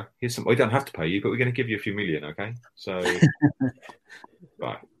 there you go. Here's some. We don't have to pay you, but we're going to give you a few million, okay? So,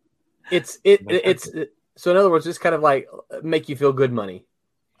 right. It's so in other words, it's kind of like make you feel good money.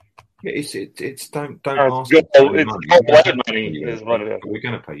 Yeah, it's don't ask. It's money is what it is. We're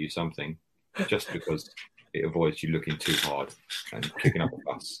going to pay you something just because it avoids you looking too hard and kicking up a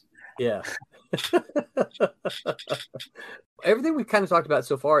fuss. Yeah. Everything we've kind of talked about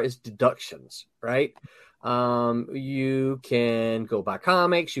so far is deductions, right? You can go buy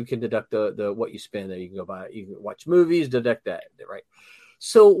comics, you can deduct the what you spend there. You can watch movies, deduct that, right?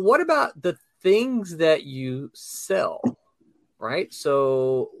 So what about the things that you sell, right?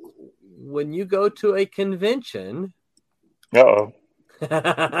 So when you go to a convention,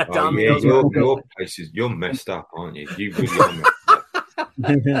 Tommy knows your places. You're messed up, aren't you? You really are messed up.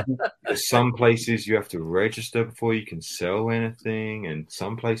 There's some places you have to register before you can sell anything, and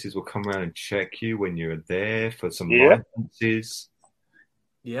some places will come around and check you when you're there for some licenses.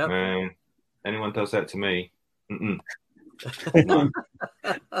 Yeah, man. Anyone does that to me? No.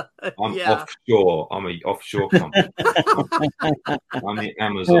 I'm offshore. I'm an offshore company. I'm the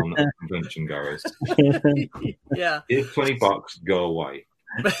Amazon of convention goers. Yeah. Here's $20. Go away.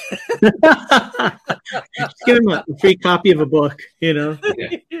 Just give him a free copy of a book, Yeah.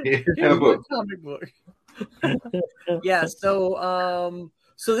 A book. Comic book. Yeah. So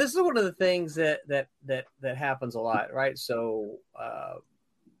this is one of the things that happens a lot, right? So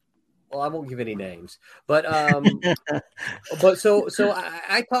well, I won't give any names, but so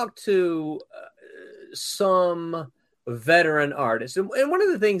I talked to some veteran artists, and one of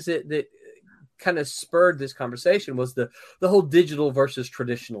the things that kind of spurred this conversation was the whole digital versus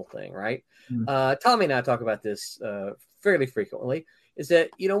traditional thing, right? Tommy and I talk about this fairly frequently. Is that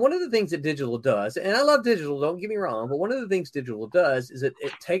one of the things that digital does, and I love digital, don't get me wrong, but one of the things digital does is that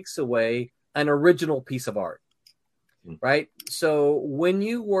it takes away an original piece of art. Right. So when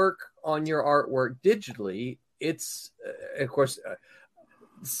you work on your artwork digitally, it's of course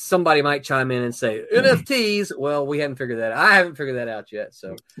somebody might chime in and say NFTs. Well, we haven't figured that out. I haven't figured that out yet.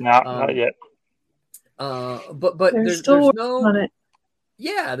 So not yet. But there's no.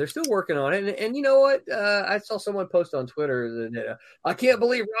 Yeah, they're still working on it. And you know what? I saw someone post on Twitter that I can't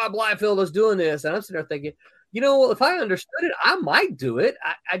believe Rob Liefeld is doing this. And I'm sitting there thinking, well, if I understood it, I might do it.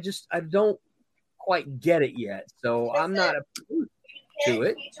 I don't quite get it yet. So I'm not opposed to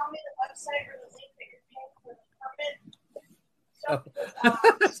it. Can you tell me the website or the link that you're paying for the permit?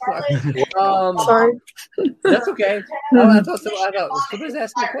 Sorry. That's okay. I thought somebody's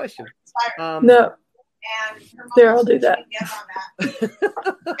asking a question. No. There, I'll do that.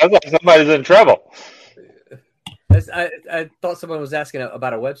 Sounds like somebody's in trouble. I thought someone was asking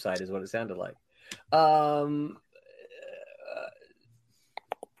about a website, is what it sounded like.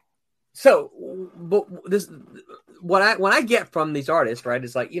 So, but this, when I get from these artists, right,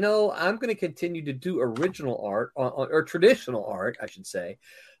 it's like, I'm going to continue to do original art or traditional art, I should say,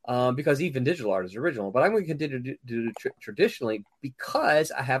 because even digital art is original. But I'm going to continue to do traditionally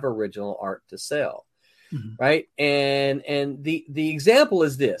because I have original art to sell. Mm-hmm. Right. And the example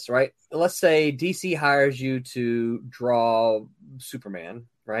is this, right? Let's say DC hires you to draw Superman,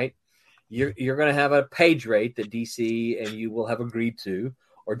 right? You're going to have a page rate that DC and you will have agreed to,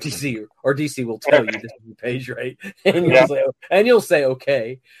 or DC will tell you this is the page rate, and you'll say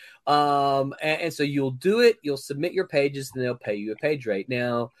okay. And so you'll do it. You'll submit your pages, and they'll pay you a page rate.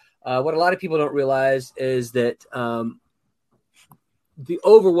 Now, what a lot of people don't realize is that the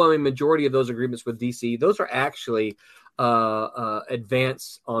overwhelming majority of those agreements with DC, those are actually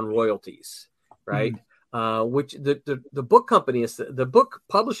advance on royalties, right? Mm-hmm. Which the book company the book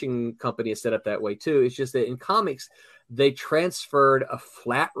publishing company is set up that way too. It's just that in comics, they transferred a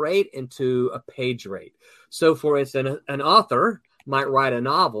flat rate into a page rate. So, for instance, an author might write a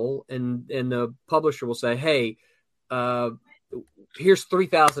novel, and the publisher will say, "Hey, here's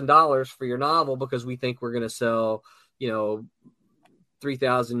 $3,000 for your novel because we think we're going to sell,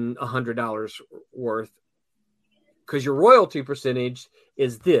 $3,100 worth, because your royalty percentage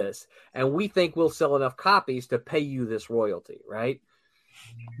is this, and we think we'll sell enough copies to pay you this royalty," right?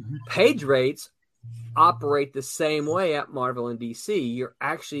 Mm-hmm. Page rates operate the same way at Marvel and DC. You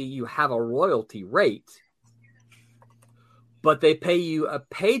have a royalty rate, but they pay you a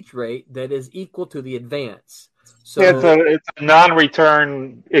page rate that is equal to the advance. So it's a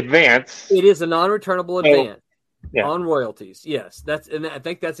non-return advance. It is a non-returnable advance. Yeah. On royalties, yes. I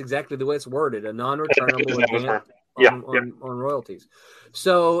think that's exactly the way it's worded, a non-returnable advance on royalties.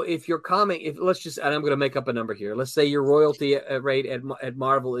 So if your comic, and I'm going to make up a number here. Let's say your royalty rate at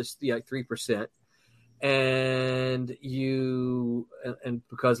Marvel is 3%, and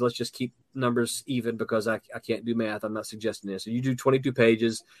because let's just keep numbers even because I can't do math. I'm not suggesting this. So you do 22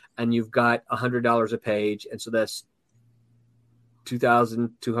 pages, and you've got $100 a page, and so that's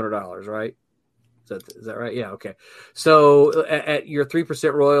 $2,200, right? Is that right? Yeah. Okay. So at your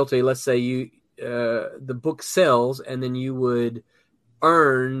 3% royalty, let's say the book sells, and then you would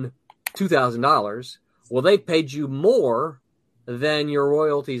earn $2,000. Well, they paid you more than your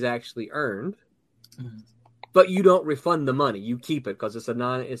royalties actually earned, but you don't refund the money. You keep it because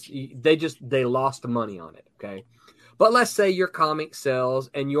they lost money on it. Okay. But let's say your comic sells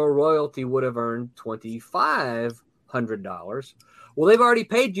and your royalty would have earned $2,500. Well, they've already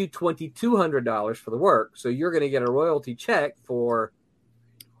paid you $2,200 for the work, so you're going to get a royalty check for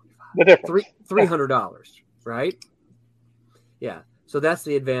 $300, right? Yeah. So that's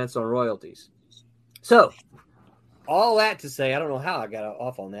the advance on royalties. So all that to say, I don't know how I got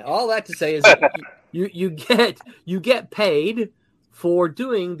off on that. All that to say is that you get paid for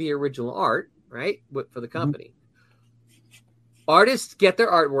doing the original art, right? For the company. Mm-hmm. Artists get their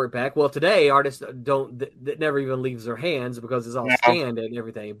artwork back. Well, today artists that never even leaves their hands because it's all scanned and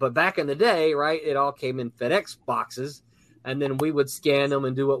everything. But back in the day, right, it all came in FedEx boxes, and then we would scan them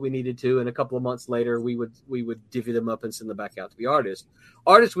and do what we needed to. And a couple of months later, we would divvy them up and send them back out to the artist.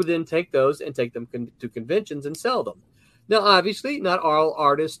 Artists would then take those and take them to conventions and sell them. Now, obviously, not all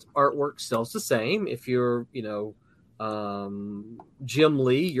artist artwork sells the same. If you're, Jim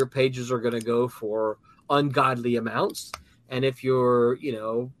Lee, your pages are going to go for ungodly amounts. And if you're,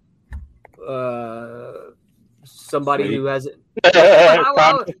 somebody who hasn't,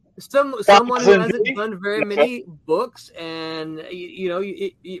 someone who hasn't done very many books, and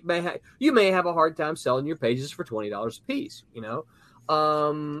you may have a hard time selling your pages for $20 a piece. Pete,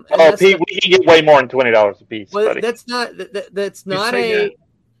 we can get way more than $20 a piece. Well,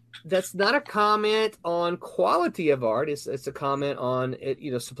 that's not a comment on quality of art. It's a comment on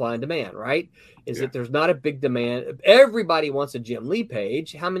supply and demand, right? That there's not a big demand. Everybody wants a Jim Lee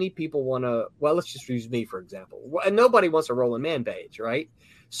page. How many people want to? Well, let's just use me for example. Nobody wants a Roland Mann page, right?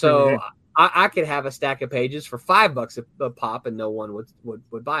 So I could have a stack of pages for $5 a pop, and no one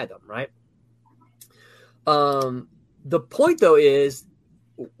would buy them, right? The point though is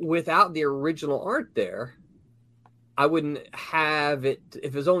without the original art there, I wouldn't have it.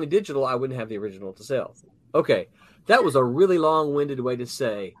 If it was only digital, I wouldn't have the original to sell. Okay, that was a really long-winded way to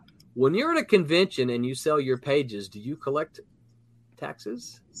say, when you're at a convention and you sell your pages, do you collect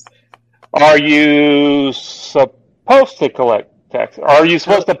taxes? Are you supposed to collect taxes? Are you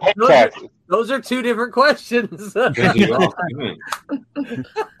supposed to pay taxes? Those are two different questions. Taxman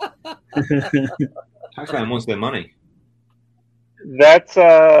wants their money. That's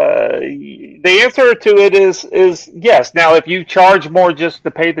the answer to it is yes. Now, if you charge more just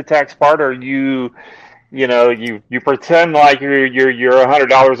to pay the tax part, or you pretend like you're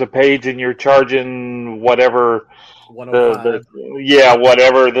 $100 a page and you're charging whatever the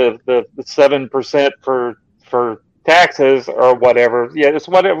 7% for taxes or whatever. Yeah, it's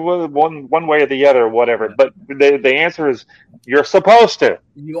whatever one way or the other, whatever. But the answer is you're supposed to.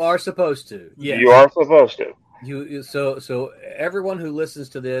 You are supposed to. Yes. You are supposed to. So everyone who listens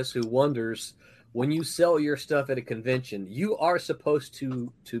to this who wonders, when you sell your stuff at a convention, you are supposed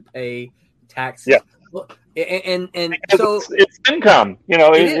to pay taxes. Yeah. Well, and so it's income.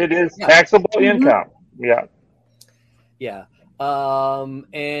 It is taxable income. Yeah. Yeah.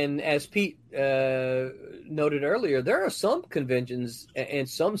 And as Pete noted earlier, there are some conventions and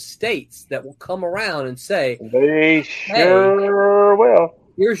some states that will come around and say, they sure will.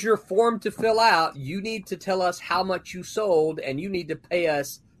 Here's your form to fill out. You need to tell us how much you sold, and you need to pay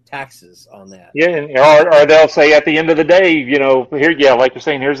us taxes on that. Yeah, or they'll say at the end of the day, here, like you're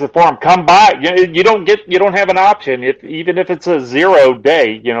saying, here's the form. Come by. You don't have an option. Even if it's a 0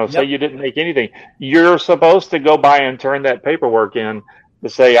 day, say you didn't make anything, you're supposed to go by and turn that paperwork in to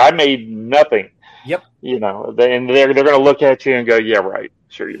say I made nothing. Yep. And they're going to look at you and go, yeah, right.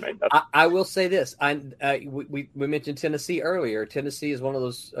 Sure, you made nothing. I will say this. We mentioned Tennessee earlier. Tennessee is one of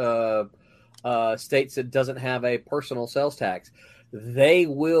those states that doesn't have a personal sales tax. They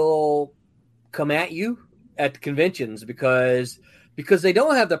will come at you at the conventions because they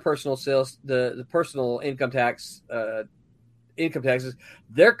don't have the personal sales, the personal income taxes.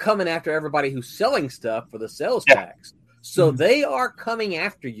 They're coming after everybody who's selling stuff for the sales tax. So they are coming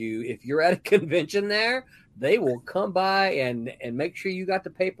after you. If you're at a convention there, they will come by and make sure you got the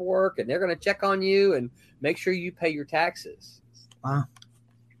paperwork, and they're going to check on you and make sure you pay your taxes. Wow.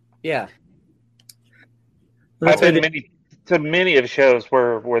 Yeah. I've been to many of shows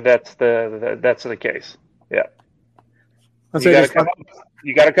where that's the case. Yeah. You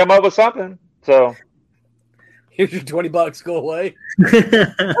got to come up with something. So here's your $20. Go away.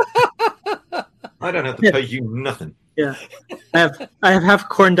 I don't have to pay you nothing. Yeah, I have half a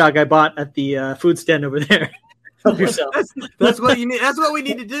corn dog I bought at the food stand over there. Help yourself. That's what you need. That's what we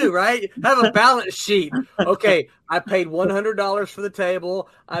need to do, right? Have a balance sheet. Okay, I paid $100 for the table.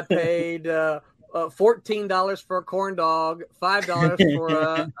 I paid $14 for a corn dog,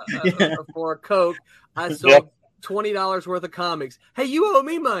 $5 for a Coke. I sold $20 worth of comics. Hey, you owe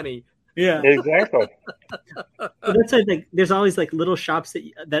me money. Yeah, exactly. But that's like there's always like little shops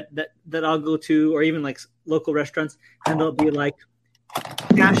that I'll go to, or even like local restaurants, and they'll be like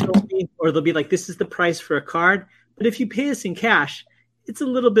cash only, or they'll be like, this is the price for a card, but if you pay us in cash, it's a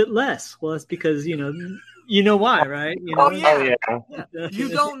little bit less. Well, that's because you know why, right? Yeah. You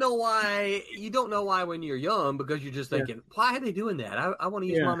don't know why. You don't know why when you're young, because you're just thinking, why are they doing that? I want to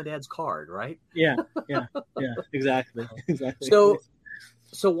use mom and dad's card, right? Yeah, exactly.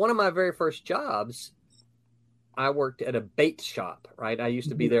 So one of my very first jobs, I worked at a bait shop, right? I used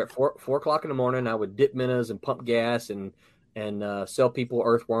to be there at 4 o'clock in the morning. I would dip minnows and pump gas and sell people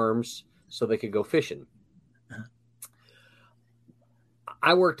earthworms so they could go fishing.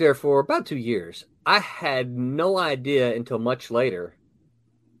 I worked there for about 2 years. I had no idea until much later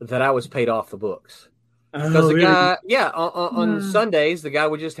that I was paid off the books. Because the guy, on Sundays, the guy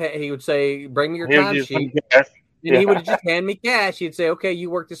would he would say, bring me your time sheet. And he would just hand me cash. He'd say, okay, you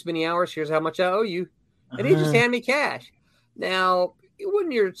worked this many hours. Here's how much I owe you. And he'd just hand me cash. Now,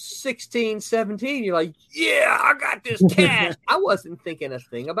 when you're 16, 17, you're like, yeah, I got this cash. I wasn't thinking a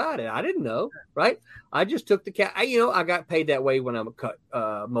thing about it. I didn't know, right? I just took the cash. I got paid that way when I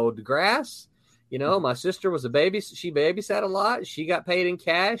mowed the grass. My sister was a baby. She babysat a lot. She got paid in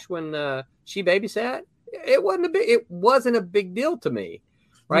cash when she babysat. It wasn't a big deal to me,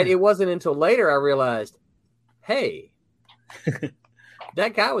 right? It wasn't until later I realized, hey,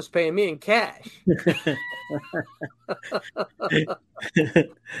 that guy was paying me in cash. You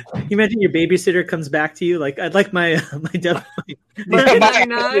imagine your babysitter comes back to you like, I'd like my my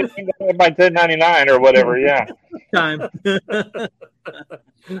 1099 or whatever. Yeah. Time.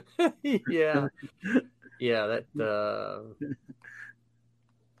 Yeah. That.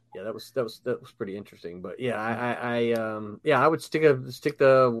 Yeah, that was pretty interesting. But yeah, I would stick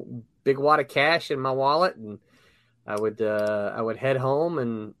the big wad of cash in my wallet, and I would head home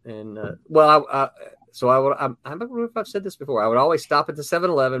and I don't know if I've said this before. I would always stop at the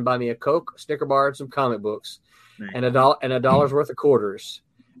 7-Eleven, buy me a Coke, Snicker bar, and some comic books, and $1 worth of quarters,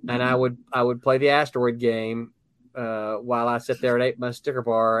 and I would play the asteroid game while I sit there and ate my Snicker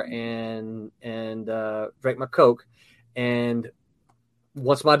bar and drank my Coke, and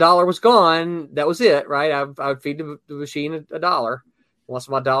once my $1 was gone, that was it, right? I would feed the machine $1. Once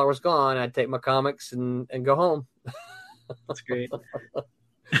my $1 was gone, I'd take my comics and go home. That's great.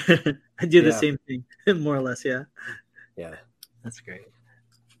 I do the same thing, more or less. Yeah. Yeah. That's great.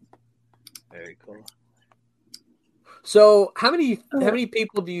 Very cool. So, how many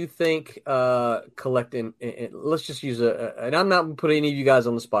people do you think collect in let's just use and I'm not putting any of you guys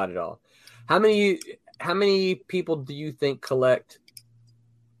on the spot at all. How many people do you think collect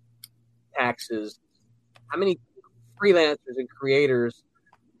taxes? How many freelancers and creators,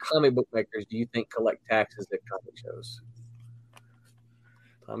 comic book makers, do you think collect taxes at comic shows?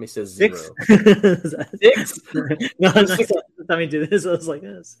 Tommy says 0. 6? No, Tommy did this. I was like,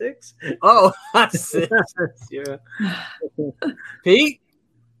 6. Oh, 6. 0. Pete?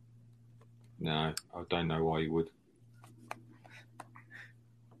 No, I don't know why you would.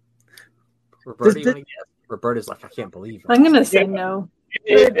 Roberta, you want to guess? Roberta's like, I can't believe it. I'm going to say no.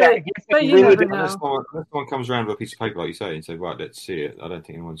 But you never know. Unless someone comes around with a piece of paper, like you say, and say, right, let's see it. I don't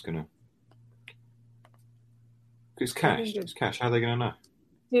think anyone's going to. It's cash. It's cash. How are they going to know?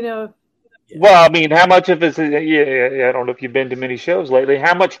 You know. Well, I mean, how much of it's? Yeah, I don't know if you've been to many shows lately.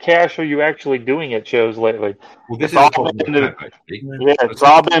 How much cash are you actually doing at shows lately? Well, this it's all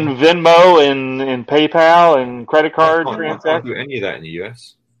been Venmo and PayPal and credit card transactions. I can't do any of that in the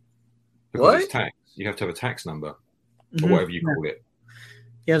US. Because what? It's tax. You have to have a tax number or whatever you call it.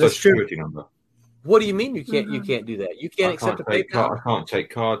 Yeah, that's true. Security number. What do you mean you can't? You can't do that. You can't accept a PayPal. I can't take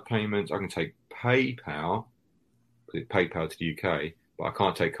card payments. I can take PayPal. PayPal to the UK, but I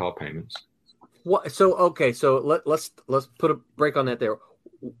can't take card payments. What? So okay. So let's put a break on that there.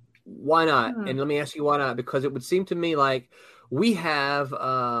 Why not? And let me ask you why not. Because it would seem to me like we have like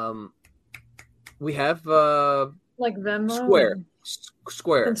Venmo,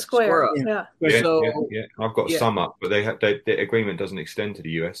 Square. Up. Yeah. So, yeah. I've got some up, but the agreement doesn't extend to the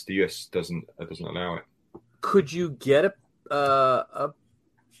US. The US doesn't allow it. Could you get a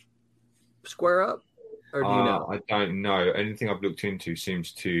Square Up? Or do you know? I don't know. Anything I've looked into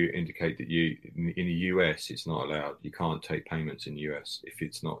seems to indicate that in the US it's not allowed. You can't take payments in the US if you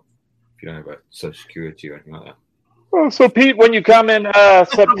don't have a Social Security or anything like that. Well, so Pete, when you come in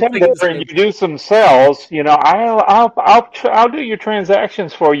September and you do some sales, I'll do your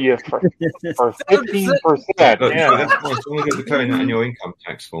transactions for you for 15%. Yeah, that's fine. As long as you're declaring that in your income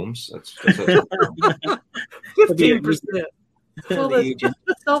tax forms, that's 15%. Well, the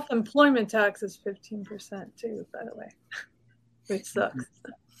self-employment tax is 15% too, by the way, which sucks.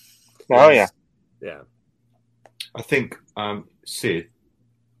 Oh yeah. I think Sid,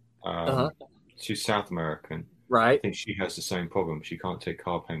 she's South American, right? I think she has the same problem. She can't take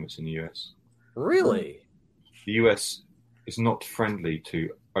card payments in the US. Really? The US is not friendly to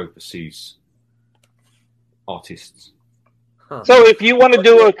overseas artists. Huh. So if you want to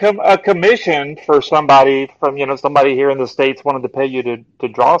do a commission for somebody from somebody here in the States wanted to pay you to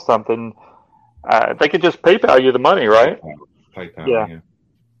draw something, they could just PayPal you the money, right? PayPal, yeah.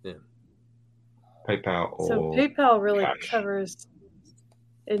 PayPal or so PayPal really cash. covers.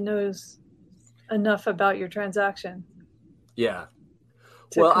 It knows enough about your transaction. Yeah.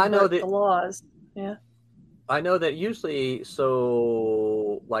 To well, I know that the laws. Yeah. I know that usually,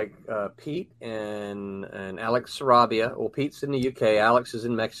 so like Pete and Alex Sarabia. Well, Pete's in the UK, Alex is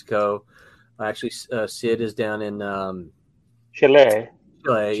in Mexico. Actually, Sid is down in Chile.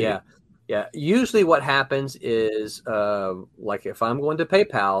 Yeah. Usually, what happens is, like if I'm going to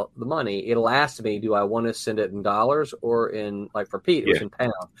PayPal the money, it'll ask me, do I want to send it in dollars or in, like for Pete, it was in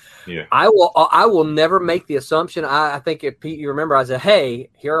pounds. Yeah. I will never make the assumption. I think if Pete, you remember, I said, hey,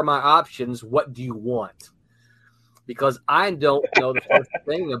 here are my options. What do you want? Because I don't know the first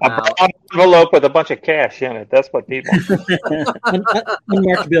thing about an envelope with a bunch of cash in it. That's what people.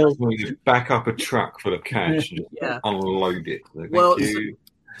 Unmarked bills. You just back up a truck full of cash and just unload it. Well,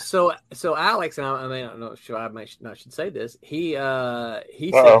 so Alex, and I'm not sure I should say this. He said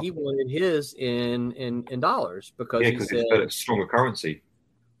he wanted his in dollars because he said it's a stronger currency.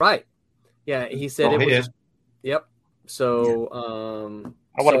 Right. Yeah, he said it was. Yep. So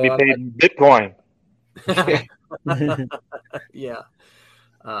I want to be paid in Bitcoin. Yeah.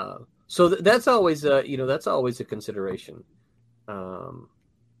 So that's always that's always a consideration.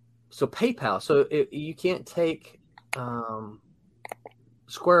 So PayPal. So you can't take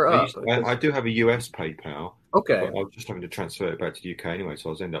Square up. I do have a US PayPal. Okay. But I was just having to transfer it back to the UK anyway, so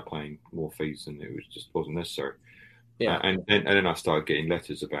I was end up paying more fees than it wasn't necessary. Yeah. And then I started getting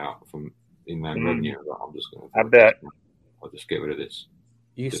letters from Inland Revenue. I'm just going to. I bet. I'll just get rid of this.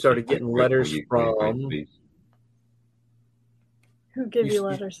 You started getting letters from. Who gave you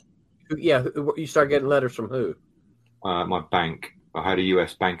letters? Yeah, you started getting letters from who? My bank. I had a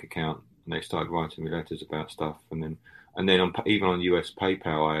US bank account, and they started writing me letters about stuff. And then even on US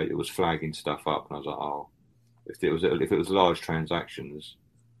PayPal, it was flagging stuff up, and I was like, oh, if it was large transactions,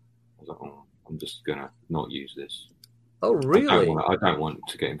 I was like, oh, I'm just gonna not use this. Oh, really? I don't want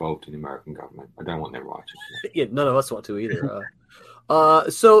to get involved in the American government. I don't want their writing. Yeah, none of us want to either.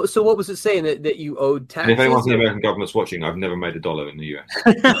 So what was it saying that you owed taxes? And if anyone from the American government's watching, I've never made $1 in the US.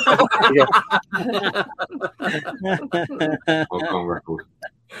 I'll go on record.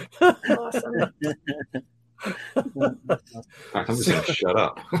 Awesome. In fact, I'm just going to shut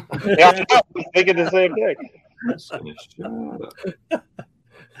up. Yeah, I was thinking the same thing. I'm just going to shut up.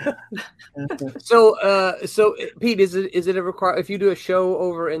 So Pete, is it a require if you do a show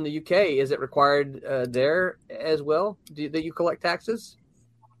over in the UK? Is it required there as well that you collect taxes?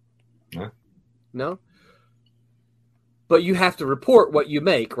 No. But you have to report what you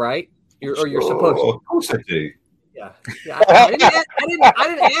make, right? You're supposed to. Of course I do. Yeah. I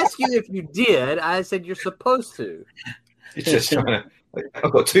didn't ask you if you did. I said you're supposed to. It's just trying to.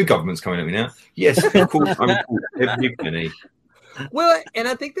 I've got two governments coming at me now. Yes, of course, I'm every penny. Well, and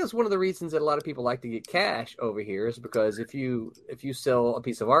I think that's one of the reasons that a lot of people like to get cash over here is because if you sell a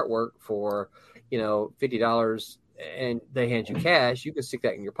piece of artwork for, $50 and they hand you cash, you can stick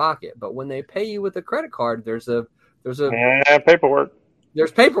that in your pocket. But when they pay you with a credit card, there's paperwork.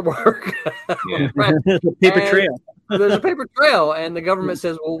 There's paperwork. Yeah. Right. There's a paper trail. There's a paper trail, and the government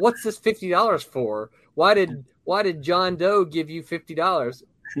says, "Well, what's this $50 for? Why did John Doe give you $50?"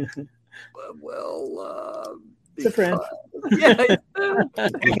 Well, it's a friend. Yeah.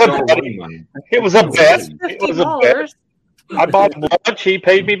 It was a bet. It was a bet. I bought lunch. He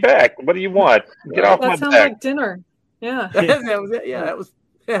paid me back. What do you want? Get off my back. That sounds like dinner. Yeah. That was it. Yeah, that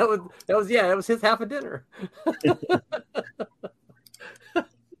was his half a dinner.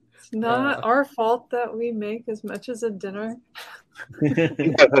 It's not our fault that we make as much as a dinner. Yeah,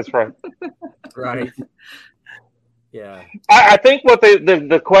 that's right. Right. Yeah. I think what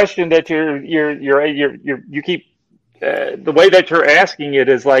the question that you keep the way that you're asking it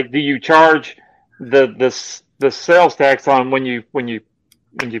is like, do you charge the sales tax on when you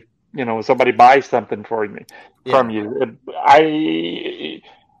somebody buys something from you?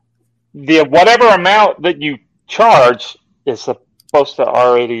 The whatever amount that you charge is supposed to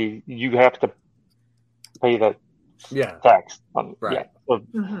already, you have to pay the tax on. Right. Yeah. So,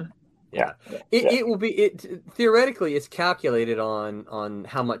 Mm-hmm. Yeah. It will be theoretically it's calculated on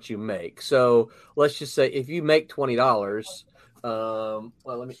how much you make. So let's just say if you make $20, well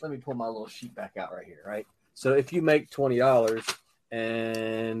let me pull my little sheet back out right here, right? So if you make $20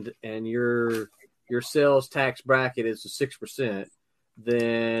 and your sales tax bracket is 6%,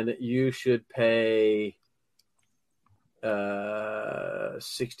 then you should pay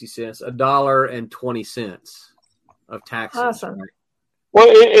 60 cents, $1.20 of taxes. Awesome. Right? Well,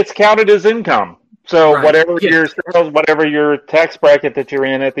 it's counted as income. So Right. whatever your sales, whatever your tax bracket that you're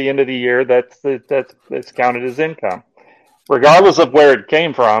in at the end of the year, that's counted as income, regardless of where it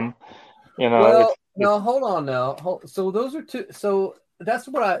came from. Well, no, hold on now. So those are two. So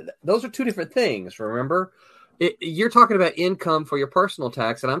those are two different things. Remember, you're talking about income for your personal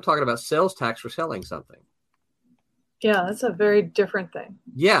tax, and I'm talking about sales tax for selling something. Yeah, that's a very different thing.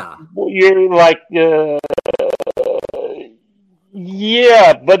 Yeah. You're like.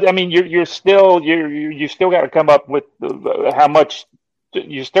 Yeah, but I mean, you still got to come up with how much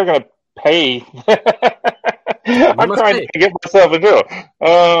you're still going to pay. I'm trying to get myself into it.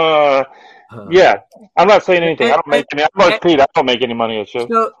 Yeah, I'm not saying anything. I don't make any. I'm like Pete. I don't make any money at shows.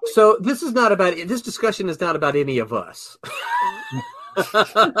 So this is not about. This discussion is not about any of us.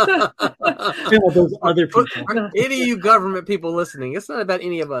 Those other people. Any of you government people listening, it's not about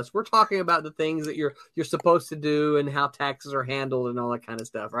any of us. We're talking about the things that you're supposed to do and how taxes are handled and all that kind of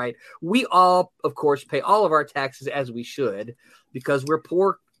stuff, right? We all, of course, pay all of our taxes as we should because we're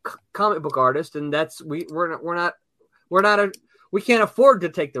poor comic book artists, and we can't afford to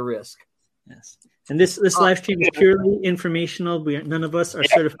take the risk. Yes. And this live stream is purely informational. None of us are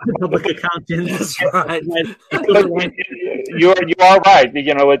certified public accountants. That's right. You are right.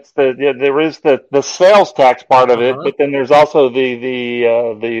 It's there is the sales tax part of it, but then there's also the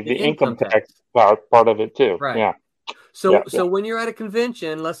income tax part of it too. Right. Yeah. So when you're at a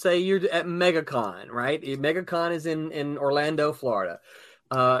convention, let's say you're at MegaCon, right? MegaCon is in Orlando, Florida.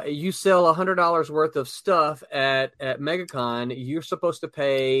 You sell $100 worth of stuff at MegaCon. You're supposed to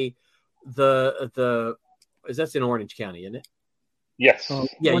pay that's in Orange County, isn't it? Yes.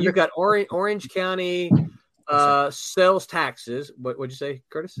 Yeah, you got Orange County sales taxes. What'd you say,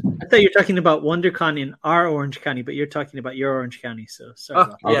 Curtis? I thought you were talking about WonderCon in our Orange County, but you're talking about your Orange County. So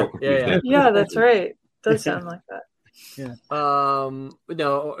sorry. Yeah, that's right. Does sound like that. Yeah.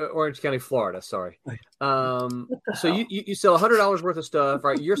 No, Orange County, Florida. Sorry. So you sell $100 worth of stuff,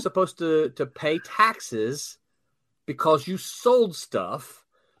 right? You're supposed to pay taxes because you sold stuff.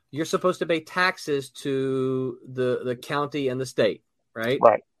 You're supposed to pay taxes to the county and the state, right?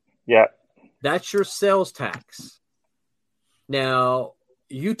 Right. Yeah. That's your sales tax. Now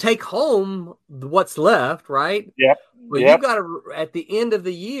you take home what's left, right? Yep. Well, you got to at the end of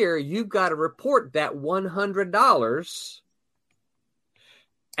the year, you've got to report that $100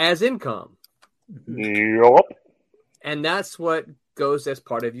 as income. Yep. And that's what goes as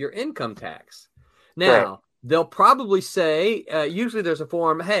part of your income tax. Now, they'll probably say, usually there's a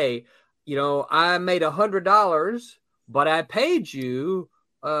form, hey, I made $100, but I paid you,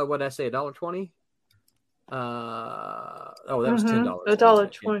 what did I say, $1.20? That was $10.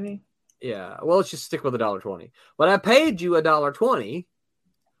 $1.20. Yeah. Well, let's just stick with $1.20. But I paid you $1.20.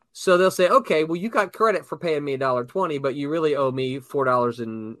 So they'll say, okay, well, you got credit for paying me $1.20, but you really owe me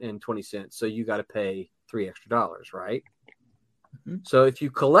 $4.20. So you got to pay $3 extra, right? Mm-hmm. So if you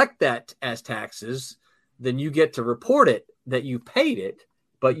collect that as taxes, then you get to report it that you paid it,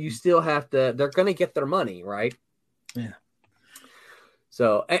 but you still have to, they're going to get their money, right? Yeah.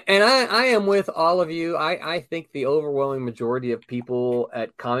 So, and I am with all of you. I think the overwhelming majority of people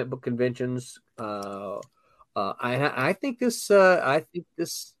at comic book conventions, I think this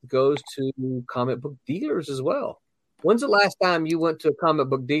goes to comic book dealers as well. When's the last time you went to a comic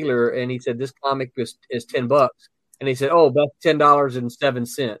book dealer and he said this comic is $10, and he said, "Oh, that's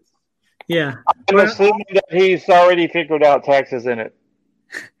 $10.07." Yeah, I'm assuming that he's already figured out taxes in it.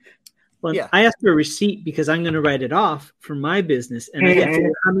 Well, yeah. I asked for a receipt because I'm going to write it off for my business, and I get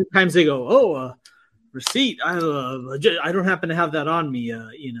to how many times they go, receipt. I don't happen to have that on me.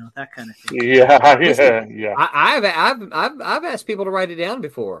 That kind of thing. Yeah. I've asked people to write it down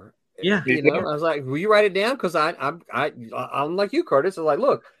before. Yeah, I was like, "Will you write it down?" Because I'm like you, Curtis. I'm like,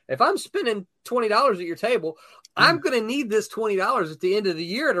 look, if I'm spending $20 at your table, I'm going to need this $20 at the end of the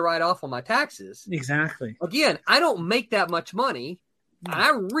year to write off on my taxes. Exactly. Again, I don't make that much money.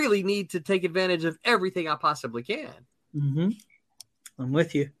 I really need to take advantage of everything I possibly can. Mm-hmm. I'm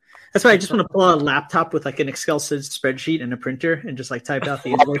with you. That's why I just want to pull out a laptop with like an Excel spreadsheet and a printer and just like type out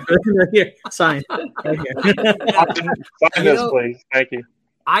the invoice. Here, sign. Right here. Sign this, please. Thank you.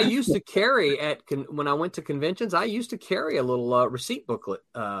 I used to carry when I went to conventions, I used to carry a little receipt booklet.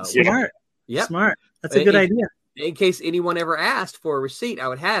 Smart. Yeah. Smart. That's a good idea. In case anyone ever asked for a receipt, I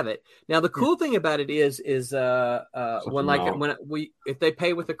would have it. Now, the cool thing about it is if they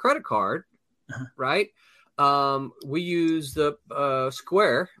pay with a credit card, right? We use the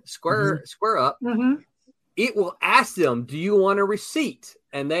Square Up. Mm-hmm. It will ask them, "Do you want a receipt?"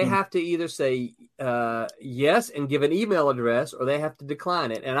 And they have to either say yes and give an email address, or they have to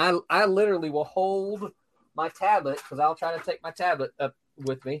decline it. And I literally will hold my tablet, because I'll try to take my tablet up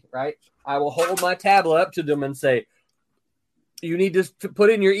with me, right? I will hold my tablet up to them and say, "You need to put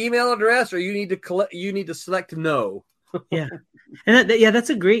in your email address, or you need to select no." Yeah, and that's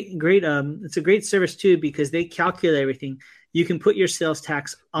a great it's a great service too, because they calculate everything. You can put your sales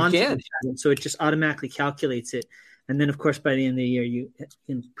tax onto the tablet, so it just automatically calculates it, and then of course by the end of the year you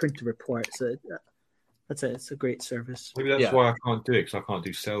can print the report. So it's a great service. Maybe that's why I can't do it, because I can't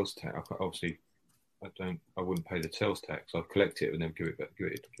do sales tax. Obviously, I wouldn't pay the sales tax. I'd collect it and then give it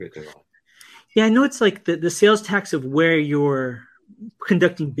to them. Yeah, I know it's like the sales tax of where you're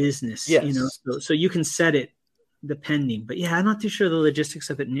conducting business. Yes. So you can set it depending. But yeah, I'm not too sure the logistics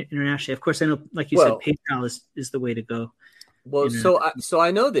of it internationally. Of course, I know, like you said, PayPal is the way to go. Well, so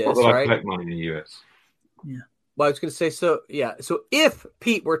I know this, right? I collect money in the US. Yeah. Well, I was going to say, so if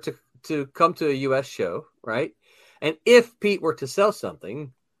Pete were to come to a US show, right, and if Pete were to sell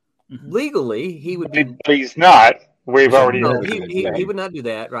something, legally he would be. But he's not. We've already. No, he would not do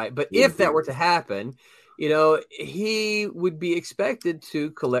that, right? But if that were to happen, he would be expected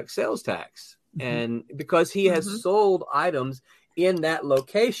to collect sales tax, and because he has sold items in that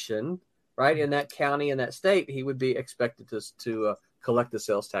location, right, in that county, in that state, he would be expected to collect the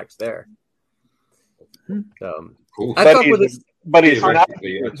sales tax there. Cool. But he's not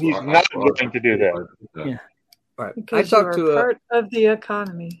going to do that. Yeah. Right. Because you are part of the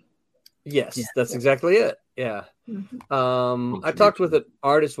economy. Yes, that's exactly it. Yeah. I talked with an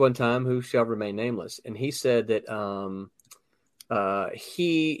artist one time who shall remain nameless, and he said that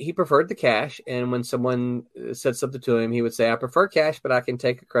he preferred the cash, and when someone said something to him, he would say, "I prefer cash, but I can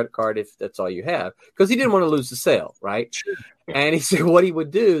take a credit card if that's all you have," because he didn't want to lose the sale, right? Sure. And he said what he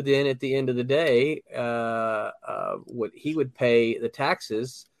would do then at the end of the day, what he would pay the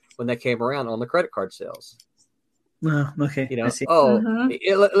taxes when they came around on the credit card sales. Oh, okay. You know, so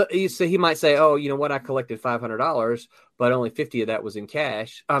he might say, "Oh, you know what? I collected $500, but only 50 of that was in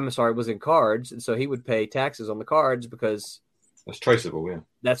cash. Was in cards, and so he would pay taxes on the cards because that's traceable." Yeah,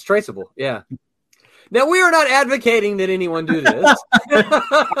 that's traceable. Yeah. Now we are not advocating that anyone do this. We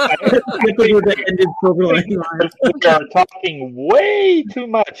are talking way too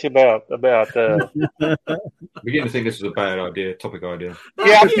much about. Beginning to think this is a bad idea, topic idea.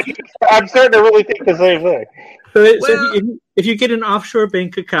 Yeah, I'm starting to really think the same thing. So if you get an offshore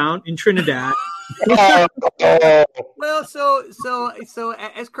bank account in Trinidad. Well, so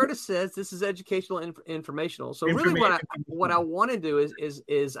as Curtis says, this is educational, informational. So really, what I want to do is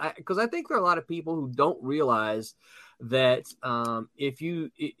because I think there are a lot of people who don't realize that if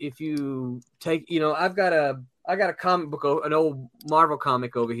you take, I got a comic book, an old Marvel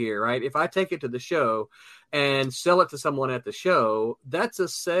comic over here, right? If I take it to the show and sell it to someone at the show, that's a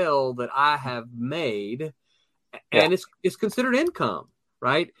sale that I have made, and it's considered income,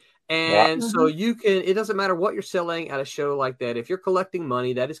 right? And so it doesn't matter what you're selling at a show like that. If you're collecting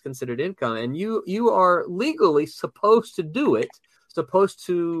money, that is considered income, and you are legally supposed to do it, supposed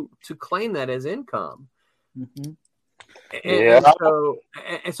to claim that as income. Mm-hmm. And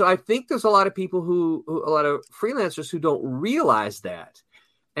so I think there's a lot of people a lot of freelancers who don't realize that.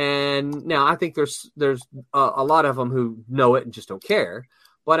 And now I think there's a lot of them who know it and just don't care.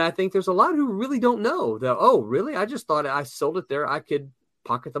 But I think there's a lot who really don't know that. Oh, really? I just thought I sold it there. I could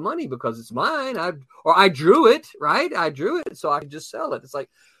pocket the money because it's mine. I drew it, right? I drew it, so I can just sell it. It's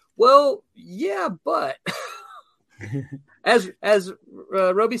like, well, yeah, but as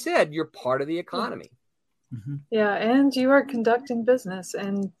Roby said, you're part of the economy. Mm-hmm. Yeah, and you are conducting business,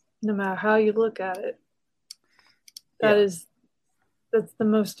 and no matter how you look at it, that's the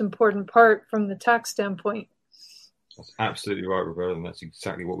most important part from the tax standpoint. That's absolutely right, Roberta, and that's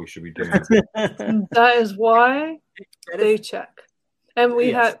exactly what we should be doing. That is why they check. And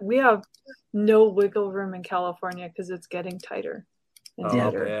we have no wiggle room in California because it's getting tighter and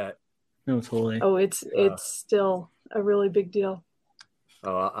tighter. Yeah. No, totally. Oh, it's still a really big deal.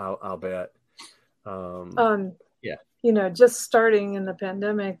 Oh, I'll bet. Just starting in the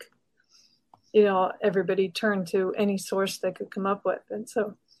pandemic, everybody turned to any source they could come up with, and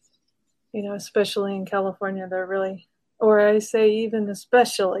so, especially in California, they're really, or I say even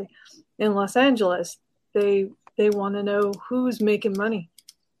especially in Los Angeles, they want to know who's making money.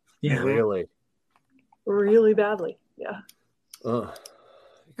 Yeah, really badly. Yeah.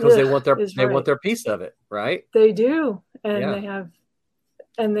 Because they want their piece of it, right? They do, and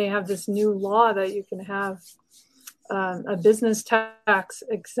they have this new law that you can have a business tax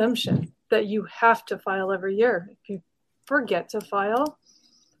exemption that you have to file every year. If you forget to file,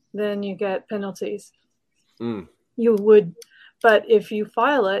 then you get penalties. You would. But if you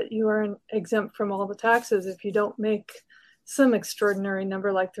file it, you are exempt from all the taxes if you don't make some extraordinary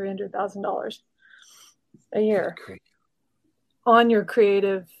number like $300,000 a year on your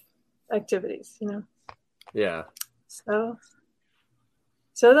creative activities, Yeah.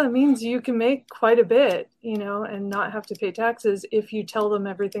 So that means you can make quite a bit, and not have to pay taxes if you tell them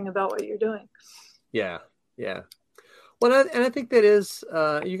everything about what you're doing. Yeah. Yeah. Well, and I think that is,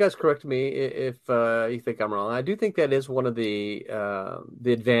 you guys correct me if you think I'm wrong. I do think that is one of the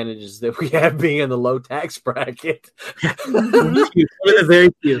advantages that we have being in the low tax bracket. One of the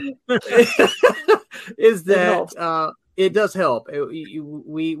very few. Is that it does help.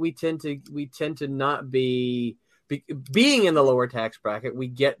 We tend to not being in the lower tax bracket. We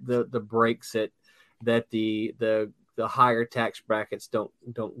get the breaks that the higher tax brackets don't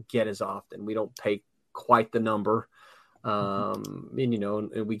get as often. We don't pay quite the number. And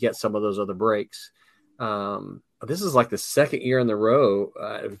we get some of those other breaks. This is like the second year in the row.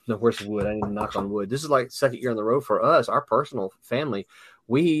 Where's wood? I didn't knock on wood. This is like the second year in the row for us, our personal family.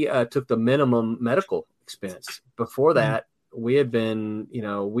 We took the minimum medical expense. Before that, we had been,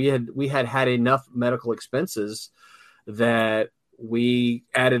 we had enough medical expenses that we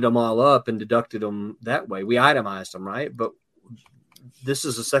added them all up and deducted them that way. We itemized them, right? But this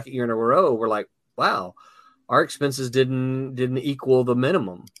is the second year in a row. We're like, wow. Our expenses didn't equal the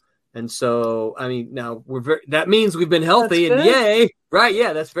minimum. And so, I mean, now that means we've been healthy and yay, right?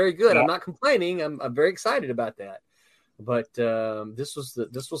 Yeah, that's very good. Yeah. I'm not complaining. I'm very excited about that. But this was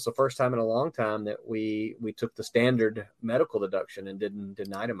the first time in a long time that we took the standard medical deduction and didn't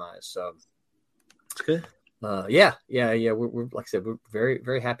itemize. So it's good. Yeah. We're like I said, we're very,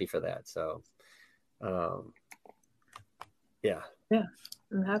 very happy for that. So, yeah,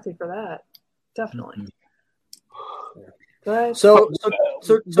 I'm happy for that. Definitely. Mm-hmm. But so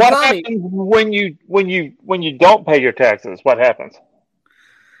what Tommy, happens when you don't pay your taxes? What happens?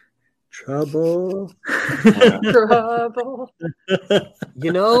 Trouble. trouble.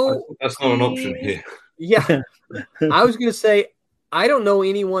 That's not an option here. Yeah, I was going to say I don't know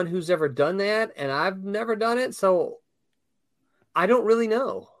anyone who's ever done that, and I've never done it, so I don't really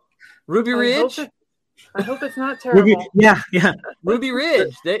know. Ruby Ridge. I hope it's not terrible. Yeah. Ruby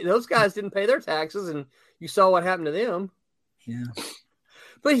Ridge. Those guys didn't pay their taxes, and you saw what happened to them. Yeah.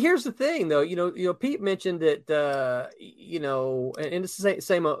 But here's the thing, though. Pete mentioned that. And it's the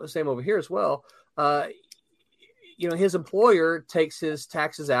same over here as well. His employer takes his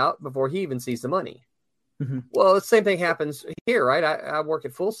taxes out before he even sees the money. Mm-hmm. Well, the same thing happens here, right? I work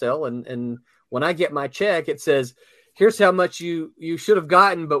at Full Sail, and when I get my check, it says, here's how much you should have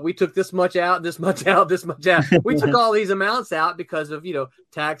gotten, but we took this much out, this much out, this much out. We took all these amounts out because of,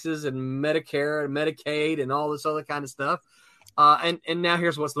 taxes and Medicare and Medicaid and all this other kind of stuff. And now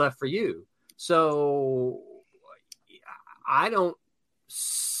here's what's left for you. So I don't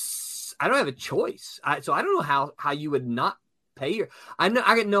have a choice. So I don't know how you would not pay your, I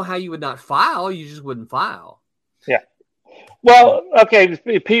know how you would not file. You just wouldn't file. Yeah. Well, okay,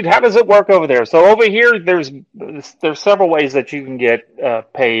 Pete, how does it work over there? So over here, there's several ways that you can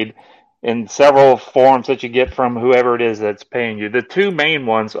get paid in several forms that you get from whoever it is that's paying you. The two main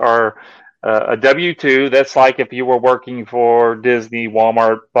ones are a W-2. That's like if you were working for Disney,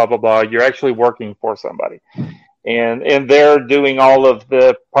 Walmart, blah, blah, blah. You're actually working for somebody. And they're doing all of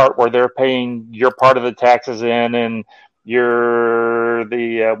the part where they're paying your part of the taxes in, and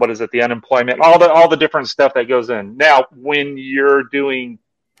the unemployment, all the different stuff that goes in. Now, when you're doing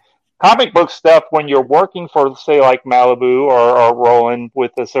comic book stuff, when you're working for, say, like Malibu or Roland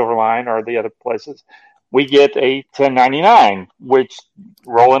with the Silverline or the other places, we get a 1099, which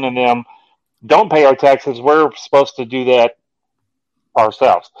Roland and them don't pay our taxes. We're supposed to do that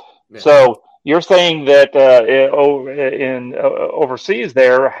ourselves. Yeah. So you're saying that overseas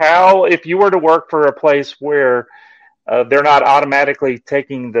there, how, if you were to work for a place where they're not automatically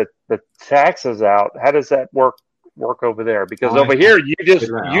taking the taxes out, how does that work over there? Because over here, you just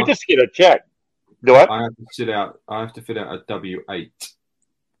get a check. Do what? I have to fill out a W-8.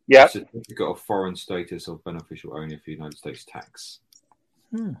 Yeah. Certificate of foreign status of beneficial owner for United States tax.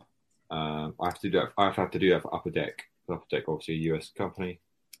 I have to do that. I have to do that for Upper Deck. Upper Deck, obviously, a US company.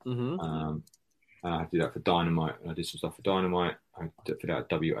 Mm-hmm. I have to do that for Dynamite. I did some stuff for Dynamite. I had to fill out a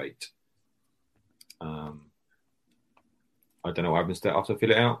W-8. I don't know what happens to that after I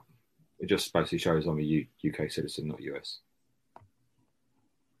fill it out. It just basically shows I'm a UK citizen, not US.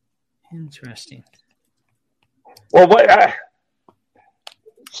 Interesting. Well,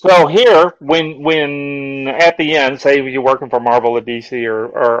 so here, when at the end, say you're working for Marvel or DC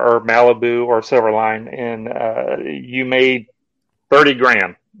or Malibu or Silverline, and you made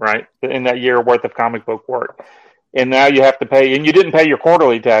 $30,000, right, in that year worth of comic book work, and now you have to pay, and you didn't pay your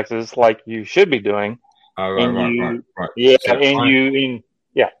quarterly taxes like you should be doing. Oh, right. Yeah, so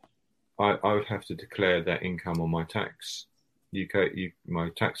I would have to declare that income on my tax. My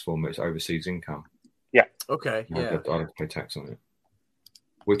tax form is overseas income. Yeah. Okay. I'd have to pay tax on it,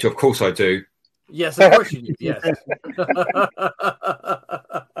 which of course I do. Yes, of course you do. Yes.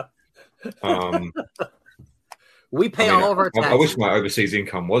 We pay all of our taxes. I wish my overseas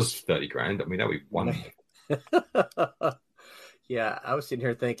income was $30,000. I mean, that'd be wonderful. Yeah, I was sitting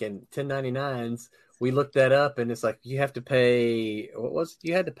here thinking 1099s. We looked that up, and it's like you have to pay.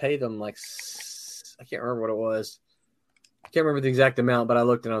 You had to pay them like, I can't remember what it was. I can't remember the exact amount, but I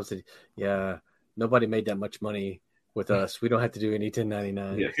looked and I said, yeah, nobody made that much money with us. We don't have to do any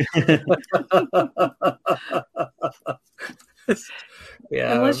 1099.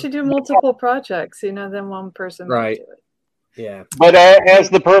 Yeah. Unless you do multiple projects, then one person right. might do it. Yeah. But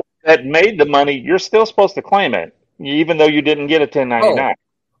as the person that made the money, you're still supposed to claim it, even though you didn't get a 1099.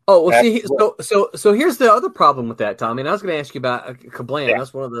 Oh, well, see, so here's the other problem with that, Tommy. And I was going to ask you about Kablam. Yeah.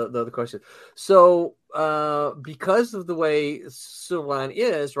 That's one of the other questions. So, because of the way Silverline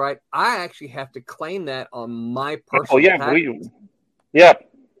is, right, I actually have to claim that on my personal taxes.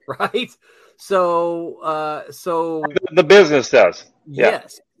 Right? So the business does.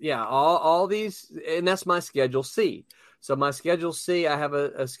 Yes. Yeah. All these, and that's my Schedule C. So my Schedule C, I have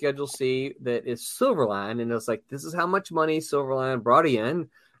a Schedule C that is Silverline, and it's like, this is how much money Silverline brought in,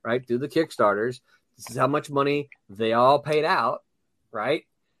 right, through the Kickstarters. This is how much money they all paid out, right?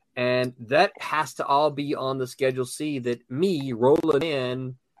 And that has to all be on the Schedule C that me rolling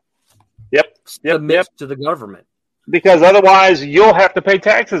in submits to the government. Because otherwise you'll have to pay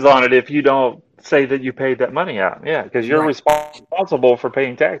taxes on it if you don't say that you paid that money out. Yeah, because you're responsible for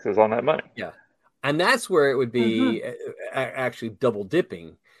paying taxes on that money. Yeah. And that's where it would be actually double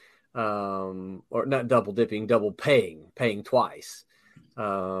dipping, or not double dipping, double paying twice.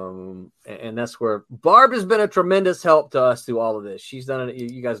 And that's where Barb has been a tremendous help to us through all of this. She's done it.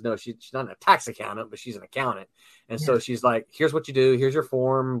 You guys know she's not a tax accountant, but she's an accountant. And so she's like, here's what you do. Here's your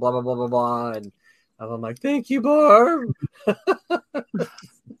form, blah, blah, blah, blah, blah. And I'm like, thank you, Barb.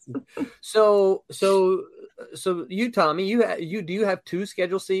 So you, Tommy, you do you have two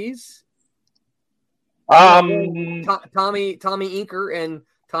Schedule C's? Tommy Inker and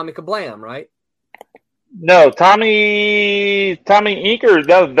Tommy Kablam, right? No, Tommy Inker.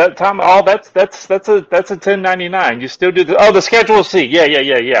 That's a 1099. You still do the Schedule C.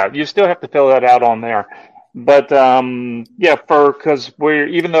 Yeah. You still have to fill that out on there. But because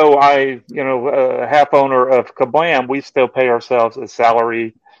even though I half owner of Kablam, we still pay ourselves as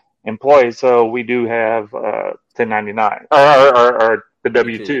salary employees. So we do have 1099 or the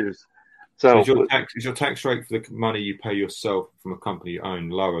W-2s. So is your tax rate for the money you pay yourself from a company you own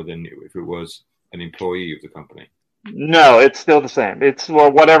lower than if it was an employee of the company? No, it's still the same. It's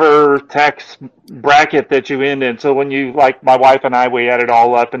whatever tax bracket that you end in. So when you, like my wife and I, we add it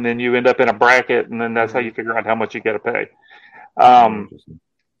all up, and then you end up in a bracket, and then that's how you figure out how much you got to pay.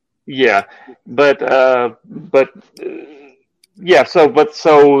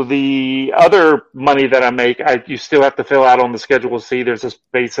 So the other money that I make, you still have to fill out on the Schedule C. There's a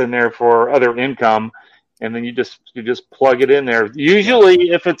space in there for other income, and then you just plug it in there. Usually,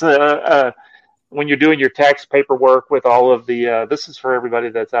 if it's when you're doing your tax paperwork with all of the, this is for everybody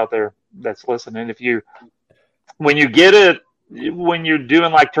that's out there that's listening. When you're doing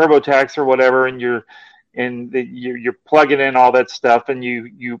like TurboTax or whatever, and you're plugging in all that stuff, and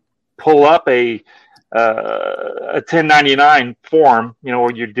you pull up a 1099 form,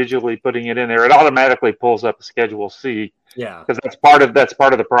 where you're digitally putting it in there, it automatically pulls up a Schedule C. Yeah, because that's part of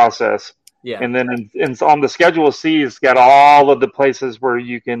the process. Yeah, and then on the Schedule C, it's got all of the places where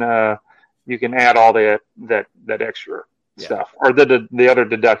you can add all that extra stuff, or the other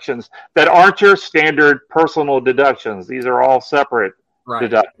deductions that aren't your standard personal deductions. These are all separate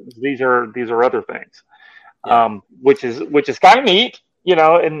deductions. These are other things, which is kind of neat,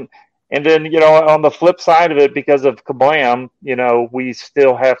 and then on the flip side of it, because of Kablam,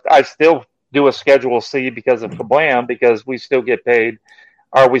 I still do a Schedule C because of Kablam, because we still get paid,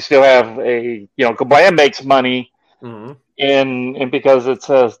 or we still have Kablam makes money. Mm-hmm. And because it's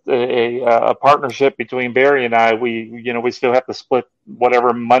a partnership between Barry and I, we still have to split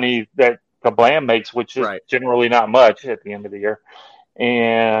whatever money that Kablam makes, which is generally not much at the end of the year,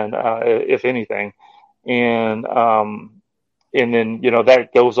 and if anything, and then that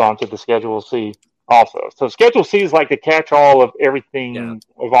goes on to the Schedule C also. So Schedule C is like the catch-all of everything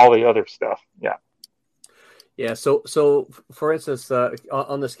of all the other stuff. Yeah. Yeah. So for instance,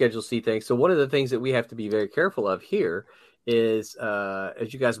 on the Schedule C thing, so one of the things that we have to be very careful of here is,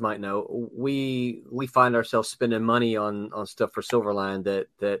 as you guys might know, we find ourselves spending money on stuff for Silverline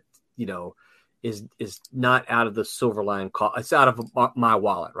that is not out of the Silverline cost. It's out of my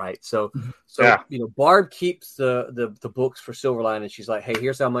wallet, right? So Barb keeps the books for Silverline, and she's like, hey,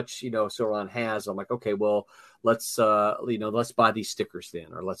 here's how much Silverline has. I'm like, okay, well, let's buy these stickers then,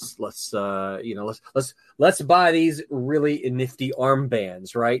 or let's buy these really nifty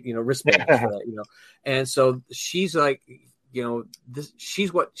armbands, right? Wristbands, And so she's like, she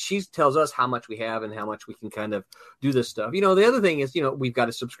tells us how much we have and how much we can kind of do this stuff. The other thing is, we've got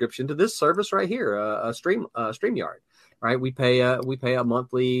a subscription to this service right here, StreamYard, right? We pay a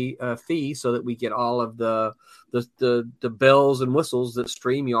monthly fee so that we get all of the bells and whistles that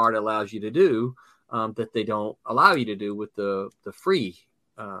StreamYard allows you to do, that they don't allow you to do with the free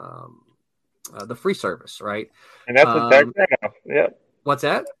service, right? And that's a tax write-off. Yeah. What's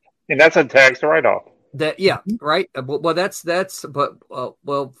that? And that's a tax write-off. Right. Well,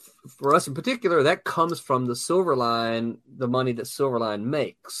 well, for us in particular, that comes from the Silverline, the money that Silverline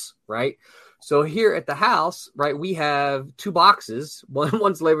makes, right? So here at the house, right, we have two boxes.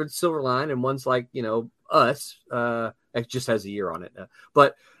 One's labeled Silverline, and one's like us. It just has a year on it,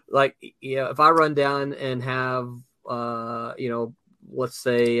 but if I run down and have let's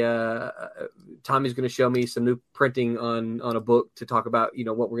say Tommy's going to show me some new printing on a book to talk about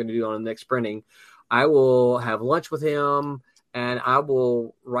what we're going to do on the next printing. I will have lunch with him, and I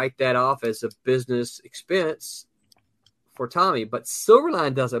will write that off as a business expense for Tommy, but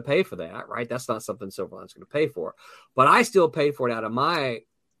Silverline doesn't pay for that, right? That's not something Silverline's going to pay for. But I still pay for it out of my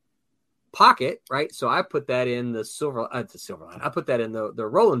pocket, right? So I put that in the Silverline. I put that in the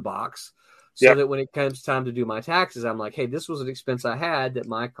rolling box so that when it comes time to do my taxes, I'm like, hey, this was an expense I had that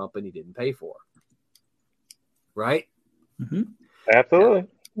my company didn't pay for. Right? Mm-hmm. Absolutely.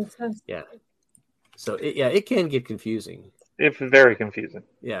 Yeah. So it can get confusing. It's very confusing.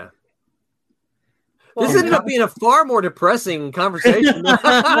 Yeah. This ended up being a far more depressing conversation than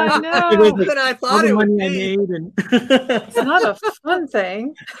I thought it would be. It's not a fun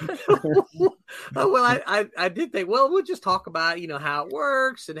thing. Well, I did think, well, we'll just talk about, how it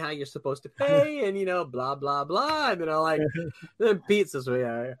works and how you're supposed to pay and, blah, blah, blah. And, then Pete says,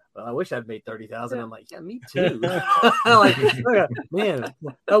 well, I wish I'd made 30,000. I'm like, yeah, me too. Man,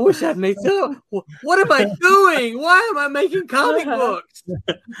 I wish I'd made so. What am I doing? Why am I making comic books?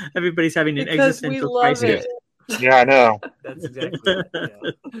 Everybody's having an because existential crisis. Yeah, I know. That's exactly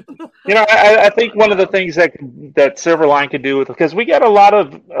it. I think one of the things that Silverline could do because we got a lot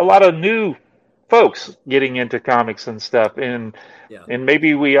of new folks getting into comics and stuff, and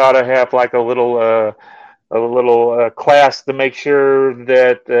maybe we ought to have like a little class to make sure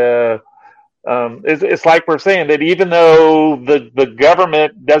that it's like we're saying that even though the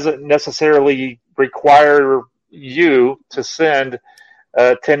government doesn't necessarily require you to send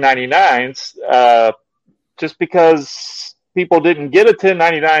 1099s, just because people didn't get a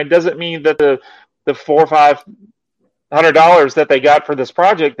 1099 doesn't mean that the $400 or $500 that they got for this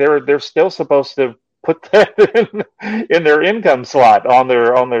project they're still supposed to put that in their income slot on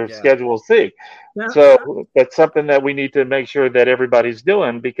their Schedule C. Yeah. So that's something that we need to make sure that everybody's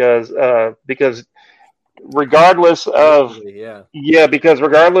doing because regardless of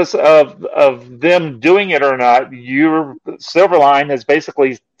them doing it or not, your Silverline has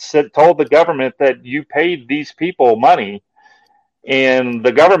basically told the government that you paid these people money, and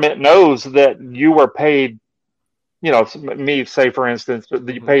the government knows that you were paid. Me, say for instance,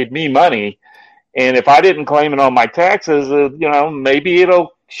 that you paid me money, and if I didn't claim it on my taxes, maybe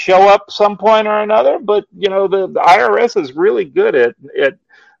it'll show up some point or another. But the IRS is really good at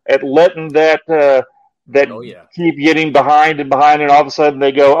letting that keep getting behind, and all of a sudden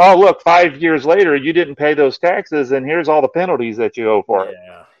they go, oh, look, 5 years later, you didn't pay those taxes, and here's all the penalties that you owe for it.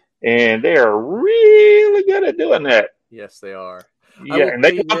 And they are really good at doing that. Yes, they are. Yeah, and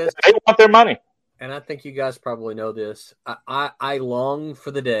they want their money. And I think you guys probably know this. I long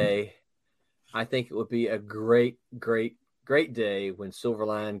for the day. I think it would be a great, great, great day when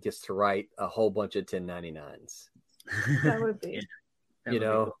Silverline gets to write a whole bunch of 1099s. That would be.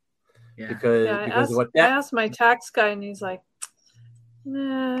 Because of what I asked my tax guy, and he's like,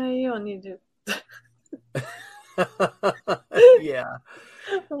 "Nah, you don't need to." Yeah.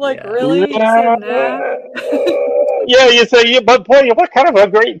 I'm like, really? You said nah? You say, but boy, what kind of a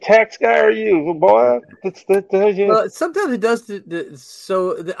great tax guy are you, boy? Well, sometimes it does.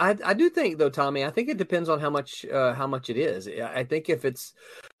 I do think, though, Tommy, I think it depends on how much it is. I think if it's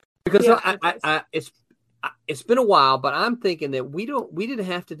because it's been a while, but I'm thinking that we didn't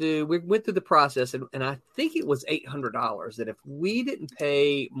have to do. We went through the process, and I think it was $800. That if we didn't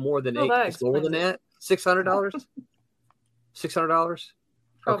pay more than lower than that, $600. $600.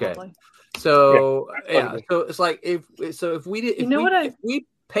 Probably. Okay. So so it's like if we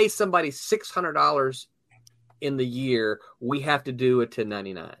pay somebody $600 in the year, we have to do a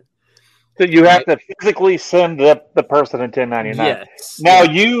 1099. So you have to physically send the person a 1099. Yes. Now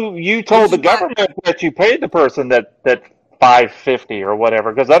you told the government that you paid the person that $550 or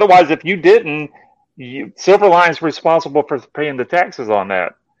whatever, because otherwise, if you didn't, Silverline's responsible for paying the taxes on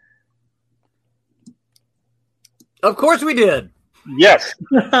that. Of course we did. Yes.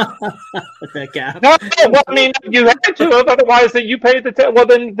 That gap. No, well, I mean, you had to have, otherwise that you paid the tax. Well,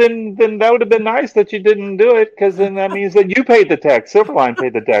 then that would have been nice that you didn't do it, because then that means that you paid the tax. Silverline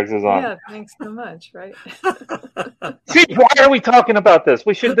paid the taxes on. Yeah, thanks so much. Right. See, why are we talking about this?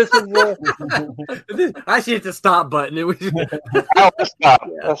 We should. This is. I should hit the stop button. Let's stop.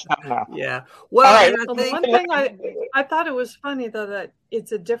 Yeah. Let's stop now. Yeah. Well, right. One thing I thought it was funny though that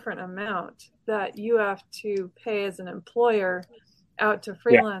it's a different amount that you have to pay as an employer out to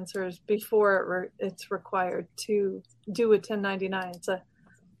freelancers before it's required to do a 1099.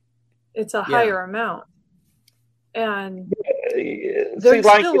 It's a higher amount, and there's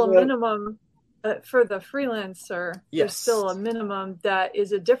still a minimum for the freelancer. Yes. There's still a minimum that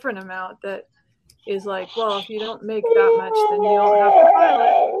is a different amount that is like, well, if you don't make that much, then you don't have to file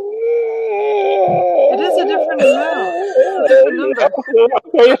it. It is a different amount, a different number.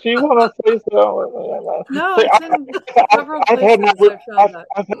 if you want to say so. No, it's in several places.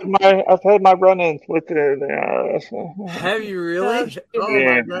 I've had my run-ins with the IRS. Have you really? Oh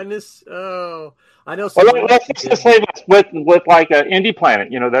my goodness! Oh, I know. Well, let's just say this with like Indie Planet.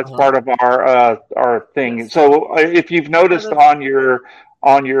 That's part of our thing. Yes. So if you've noticed on your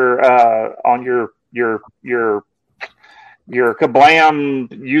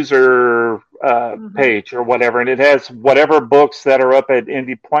Kablam user page or whatever, and it has whatever books that are up at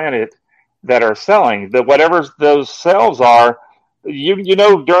Indie Planet that are selling. Whatever those sales are, you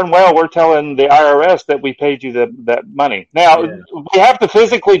know darn well we're telling the IRS that we paid you that money. Now we have to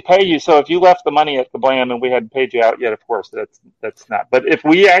physically pay you. So if you left the money at Kablam and we hadn't paid you out yet, of course that's not. But if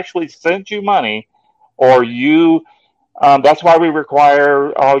we actually sent you money, or you. That's why we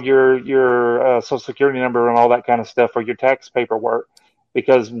require all your Social Security number and all that kind of stuff for your tax paperwork,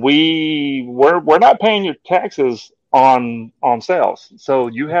 because we're not paying your taxes on sales. So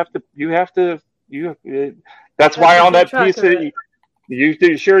you have to. That's why on that piece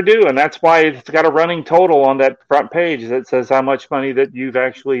you sure do, and that's why it's got a running total on that front page that says how much money that you've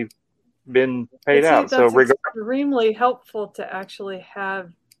actually been paid out. So extremely helpful to actually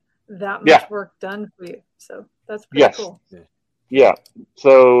have that much work done for you. So that's pretty cool. Yeah.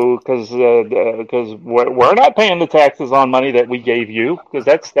 So because we're not paying the taxes on money that we gave you, because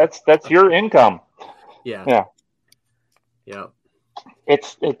that's your income. Yeah. It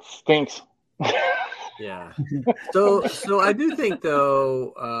stinks. Yeah. So I do think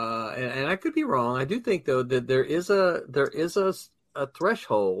though, and I could be wrong. I do think though that there is a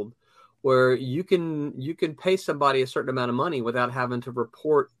threshold where you can pay somebody a certain amount of money without having to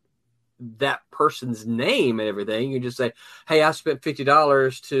report that person's name and everything. You just say, "Hey, I spent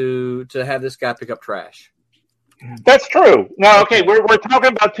 $50 to have this guy pick up trash." That's true. No, okay, we're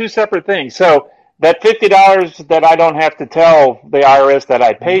talking about two separate things. So that $50 that I don't have to tell the IRS that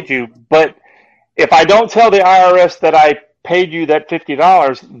I paid you, but if I don't tell the IRS that I paid you that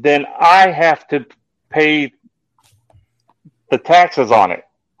 $50, then I have to pay the taxes on it.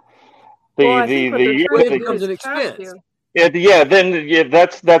 It becomes an expense. That's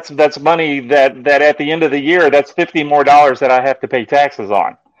money that at the end of the year, that's $50 more that I have to pay taxes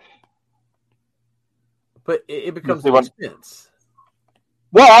on. But it becomes an expense.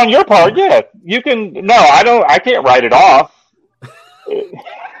 Well, on your part, yeah, you can. No, I can't write it off.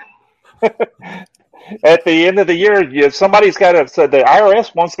 At the end of the year, somebody's got to say the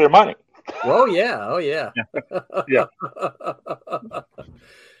IRS wants their money. Oh yeah. Yeah.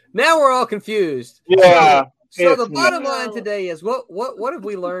 Now we're all confused. Yeah. So the bottom line today is what have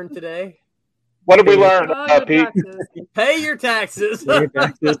we learned today? What have we learned, Pete? Pay your taxes. It's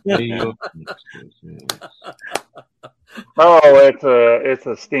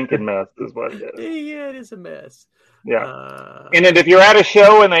a stinking mess, is what it is. Yeah, it is a mess. Yeah. And then if you're at a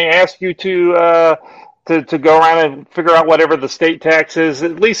show and they ask you to go around and figure out whatever the state tax is,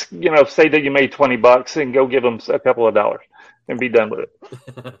 at least say that you made $20 and go give them a couple of dollars and be done with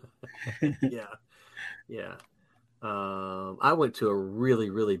it. Yeah. I went to a really,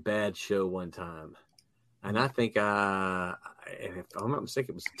 really bad show one time, and I think if I'm not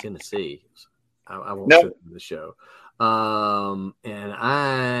mistaken, it was Tennessee. I won't say the show. And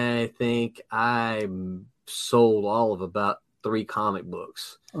I think I sold all of about 3 comic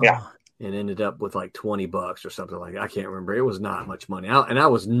books. Yeah. And ended up with like $20 or something like that. I can't remember. It was not much money. And I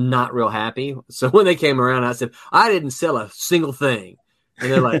was not real happy. So when they came around, I said, I didn't sell a single thing.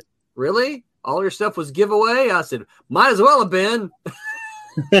 And they're like, really? All your stuff was giveaway? I said, might as well have been.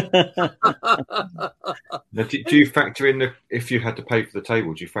 Now, do you factor in if you had to pay for the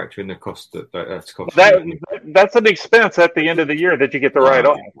table, do you factor in the cost that's cost? That's an expense at the end of the year that you get to write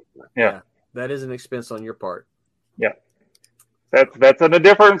off. Yeah. That is an expense on your part. Yeah. That's in a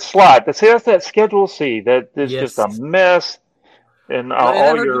different slot. That's that Schedule C. That is just a mess. And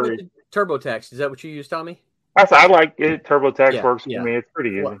all your TurboTax. Is that what you use, Tommy? I like it. TurboTax works for me. It's pretty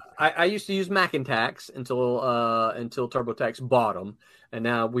easy. Well, I used to use Macintax until TurboTax bought them, and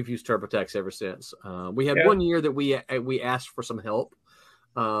now we've used TurboTax ever since. We had 1 year that we asked for some help,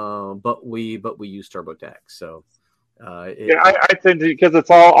 but we used TurboTax. So. I think because it's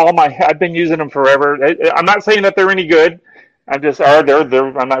all my. I've been using them forever. I'm not saying that they're any good. I'm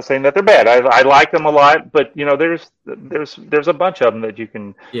not saying that they're bad. I like them a lot, but there's a bunch of them that you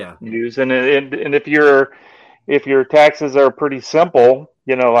can use, and if your taxes are pretty simple,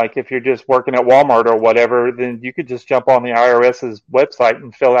 like if you're just working at Walmart or whatever, then you could just jump on the IRS's website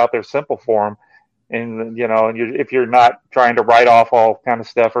and fill out their simple form, and if you're not trying to write off all kind of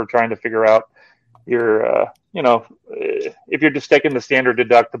stuff or trying to figure out your if you're just taking the standard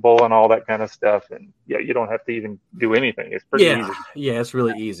deductible and all that kind of stuff, and you don't have to even do anything. It's pretty easy. Yeah, it's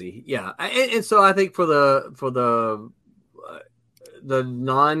really easy. Yeah, and so I think for the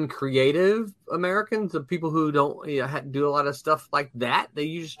non-creative Americans, the people who don't do a lot of stuff like that,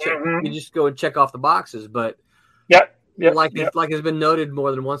 you just go and check off the boxes. But like has been noted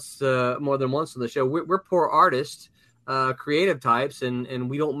more than once on the show, we're poor artists. Creative types, and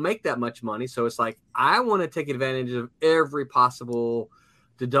we don't make that much money, so it's like I want to take advantage of every possible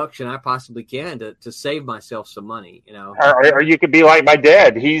deduction I possibly can to save myself some money, Or you could be like my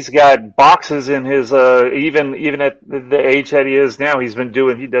dad. He's got boxes in his even at the age that he is now.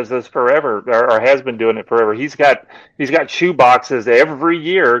 He does this forever, or has been doing it forever. He's got shoe boxes every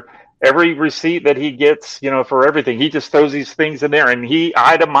year. Every receipt that he gets, for everything, he just throws these things in there, and he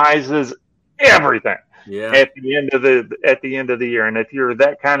itemizes everything. Yeah. At the end of the year, and if you're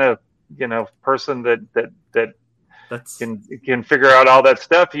that kind of person that can figure out all that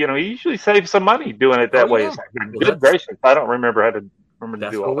stuff, you usually save some money doing it that way. Yeah. It's like, good gracious, I don't remember how to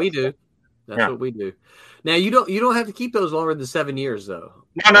That's do all what we that do. stuff. That's what we do. Now you don't have to keep those longer than 7 years though.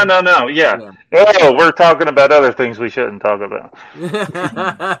 No. Yeah. Oh, we're talking about other things we shouldn't talk about.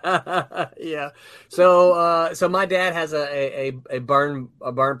 Yeah. So my dad has a burn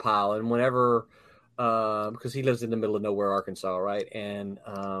pile, and whenever because he lives in the middle of nowhere, Arkansas, right? And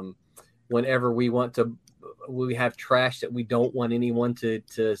whenever we have trash that we don't want anyone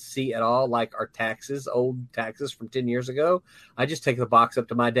to see at all, like our old taxes from 10 years ago, I just take the box up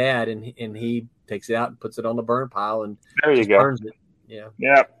to my dad, and he takes it out and puts it on the burn pile, and there you go. Burns it. Yeah.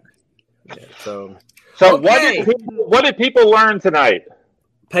 Yeah. So okay. What did people learn tonight?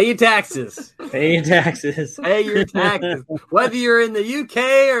 Pay your taxes. Pay your taxes. Pay your taxes. Whether you're in the UK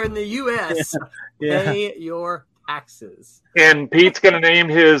or in the US, pay your taxes. And Pete's going to name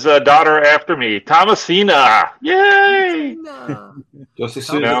his daughter after me, Thomasina. Yay! Just as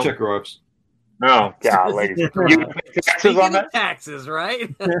soon as the check arrives. No, golly. You pay taxes on that? Taxes,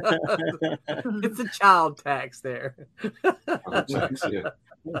 right? It's a child tax there. Tax, yeah.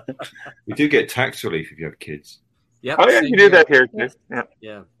 We do get tax relief if you have kids. Yep. Oh yeah, you do that here too.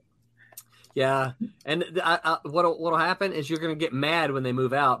 Yeah. And what'll happen is you're going to get mad when they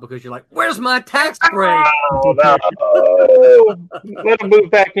move out because you're like, "Where's my tax break?" Oh, no. Let them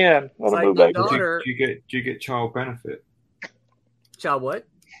move back in. Do you get child benefit? Child what?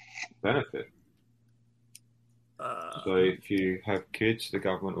 Benefit. So if you have kids, the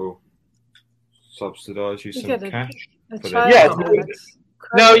government will subsidise you some cash.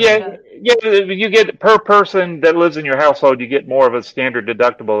 No, you get per person that lives in your household. You get more of a standard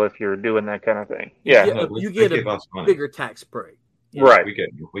deductible if you're doing that kind of thing. Yeah, you get a bigger tax break. Yeah. Right. We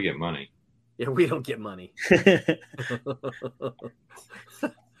get money. Yeah, we don't get money.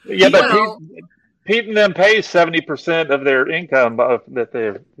 Yeah, but Pete and them pay 70% of their income that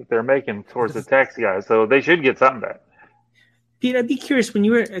they're making towards the tax guys, so they should get something back. Pete, I'd be curious, when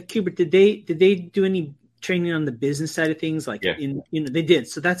you were at Kubert, did they do any training on the business side of things? Like, they did,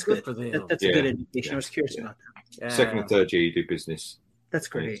 so that's good. That's a good indication. Yeah. I was curious about that. Second and third year, you do business. That's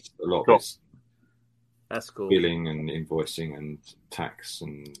great. A lot of this. That's cool. Billing and invoicing and tax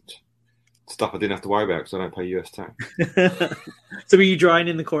and stuff I didn't have to worry about because I don't pay US tax. So were you drawing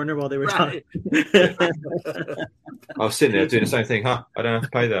in the corner while they were talking? I was sitting there doing the same thing. I don't have to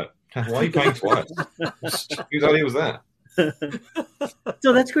pay that. Why are you paying twice? Whose idea was that?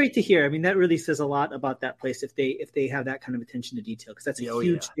 So that's great to hear. I mean, that really says a lot about that place if they have that kind of attention to detail, because that's a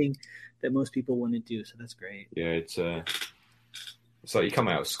huge thing that most people want to do. So that's great. Yeah, it's like you come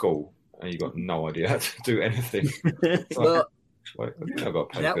out of school and you've got no idea how to do anything.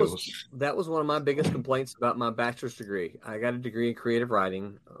 That was one of my biggest complaints about my bachelor's degree. I got a degree in creative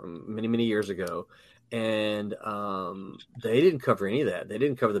writing many years ago, and they didn't cover any of that. They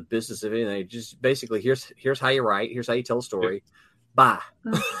didn't cover the business of anything. Just basically, here's how you write. Here's how you tell a story. Bye.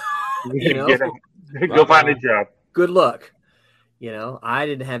 Go find a job. Good luck. I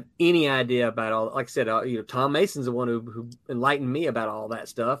didn't have any idea about all. Like I said, Tom Mason's the one who enlightened me about all that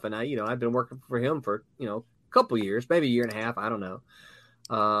stuff, and I've been working for him for couple years, maybe a year and a half. I don't know.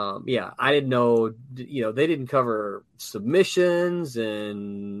 I didn't know, they didn't cover submissions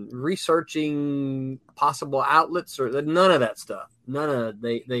and researching possible outlets or none of that stuff.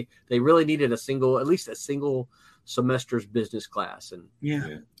 They really needed at least a single semester's business class. And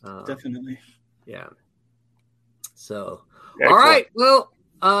definitely. Yeah. So, all right. Well,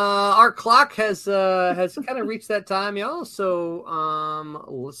 our clock has kind of reached that time, y'all. So,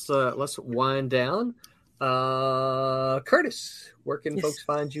 let's wind down. Curtis, where can folks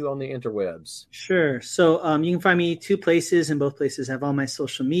find you on the interwebs? Sure. So you can find me 2 places, and both places have all my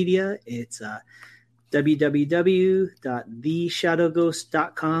social media. It's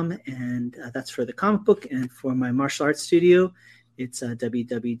www.theshadowghost.com, and that's for the comic book. And for my martial arts studio, it's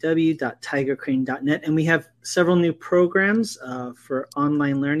www.tigercrane.net. And we have several new programs for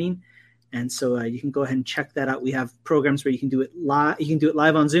online learning. And so you can go ahead and check that out. We have programs where you can do it live. You can do it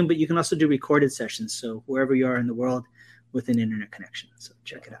live on Zoom, but you can also do recorded sessions. So wherever you are in the world with an internet connection. So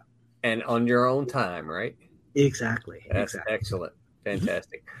check it out. And on your own time, right? Exactly. That's exactly. Excellent.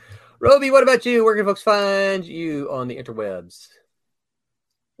 Fantastic. Roby, what about you? Where can folks find you on the interwebs?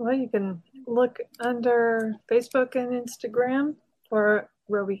 Well, you can look under Facebook and Instagram for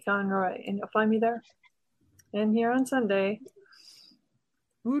Roby Conroy, and you'll find me there. And here on Sunday.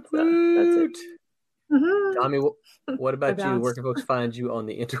 Woot, so woot. That's it. Mm-hmm. Tommy, what about you? Where can folks find you on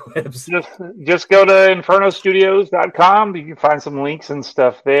the interwebs? Just go to infernostudios.com. You can find some links and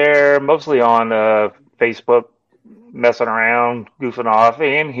stuff there, mostly on Facebook, messing around, goofing off.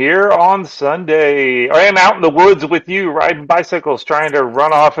 And here on Sunday, I am out in the woods with you, riding bicycles, trying to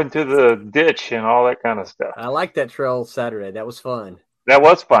run off into the ditch and all that kind of stuff. I like that trail Saturday. That was fun. That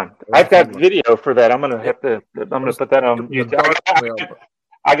was fun. I've got video for that. I'm gonna put that on YouTube.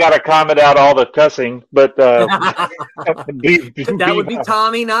 I got to comment out all the cussing, but that would be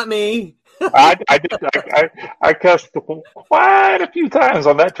Tommy, not me. I cussed quite a few times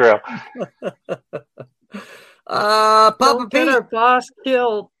on that trail. Don't get our boss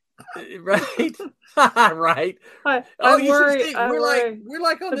killed. Right, right. I worry. We're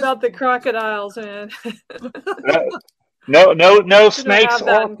like on about the crocodiles, man. No snakes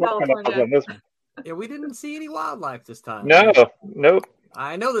or crocodiles on this one. Yeah, we didn't see any wildlife this time. Nope.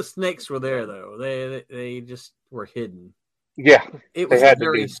 I know the snakes were there though. They just were hidden. Yeah, it was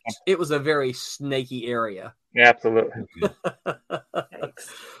a very snaky area. Yeah, absolutely.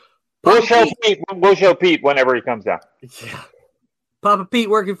 We'll show Pete whenever he comes down. Yeah, Papa Pete,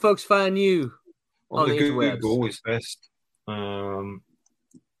 where can folks find you on the Google is best.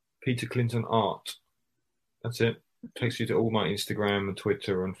 Peter Clinton Art. That's it. Takes you to all my Instagram and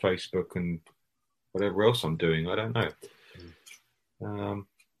Twitter and Facebook and whatever else I'm doing. I don't know.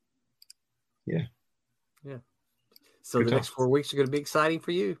 Yeah. So the next 4 weeks are going to be exciting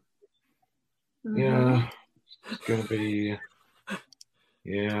for you. Yeah, it's going to be.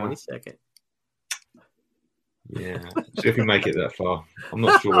 Yeah. 22nd. Yeah. See if we make it that far. I'm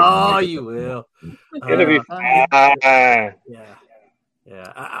not sure. You will. It's going to be fine. Yeah.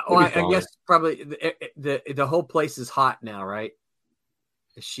 I guess probably the whole place is hot now, right?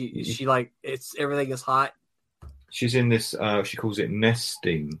 Is she like everything is hot? She's in this. She calls it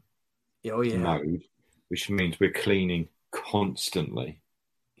nesting. Mode, which means we're cleaning constantly.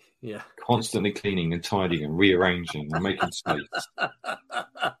 Yeah, constantly cleaning and tidying and rearranging and making space.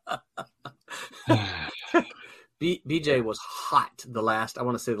 BJ was hot the last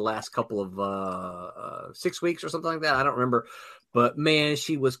couple of 6 weeks or something like that. I don't remember. But man,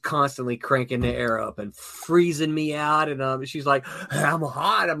 she was constantly cranking the air up and freezing me out. And she's like, "I'm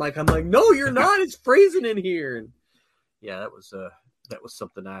hot." I'm like, "No, you're not. It's freezing in here." And yeah, that was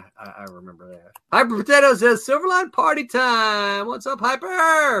something I remember that. Hyper Potato says, "Silverline party time." What's up,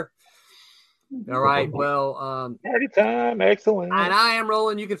 Hyper? All right. Well, party time, excellent. And I am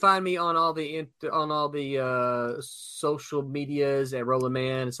Roland. You can find me on all the social medias at Roland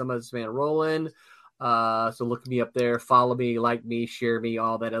Man and some other man Roland. So look me up there, follow me, like me, share me,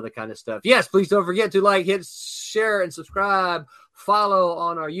 all that other kind of stuff. Yes, please don't forget to like, hit, share, and subscribe. Follow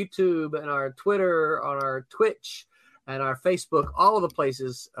on our YouTube and our Twitter, on our Twitch, and our Facebook. All of the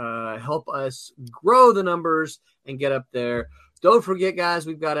places help us grow the numbers and get up there. Don't forget, guys,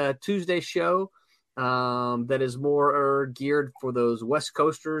 we've got a Tuesday show that is more geared for those West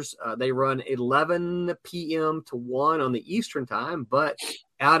Coasters. They run 11 p.m. to 1 on the Eastern time, but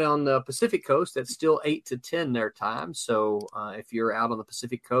out on the Pacific Coast, that's still 8 to 10 their time. So if you're out on the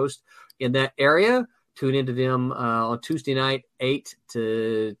Pacific Coast in that area, tune into them on Tuesday night, 8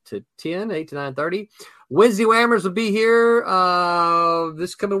 to 10, 8 to 9:30. Wednesday Whammers will be here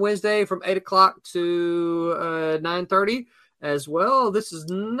this coming Wednesday from 8 o'clock to 9:30 as well. This is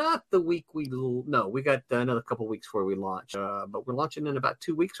not the week we got another couple weeks before we launch, but we're launching in about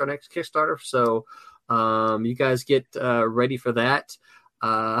 2 weeks, our next Kickstarter. So you guys get ready for that.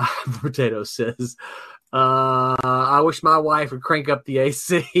 Potato says, I wish my wife would crank up the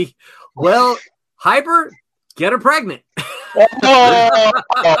AC. Well, Hyper, get her pregnant.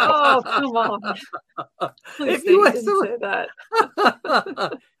 Oh, come on. If you didn't say that.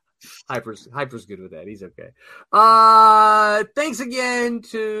 Hyper's good with that. He's okay. Thanks again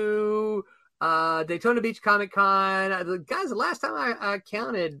to Daytona Beach Comic Con. Guys, the last time I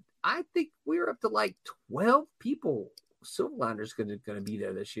counted, I think we were up to like 12 people. Silverlinder's going to be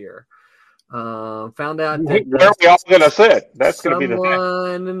there this year. Found out Where that are we all going to sit? That's going to be the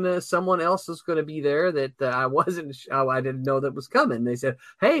thing. Someone else is going to be there that I wasn't. I didn't know that was coming. They said,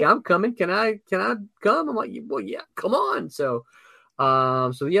 "Hey, I'm coming. Can I come?" I'm like, "Well, yeah, come on." So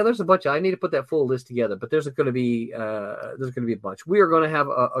yeah, there's a bunch. I need to put that full list together, but there's going to be a bunch. We are going to have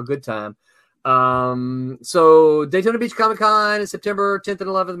a good time. So Daytona Beach Comic Con is September 10th and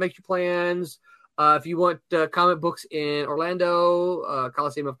 11th. Make your plans. If you want comic books in Orlando,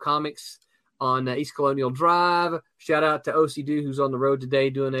 Coliseum of Comics on East Colonial Drive. Shout out to OC Do, who's on the road today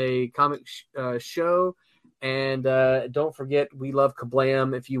doing a comic show. And don't forget, we love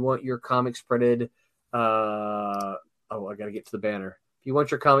Kablam. If you want your comics printed, I got to get to the banner. If you want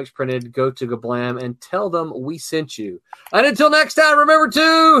your comics printed, go to Kablam and tell them we sent you. And until next time, remember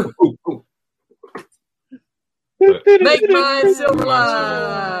to make mine silver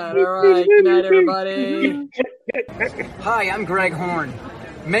line. All right, good night, everybody. Hi, I'm Greg Horn.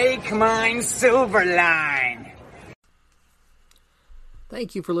 Make mine Silverline.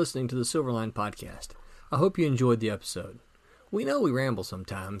 Thank you for listening to the Silverline Podcast. I hope you enjoyed the episode. We know we ramble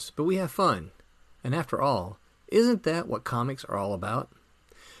sometimes, but we have fun. And after all, isn't that what comics are all about?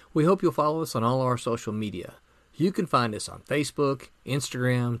 We hope you'll follow us on all our social media. You can find us on Facebook,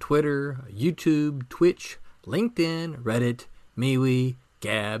 Instagram, Twitter, YouTube, Twitch, LinkedIn, Reddit, MeWe,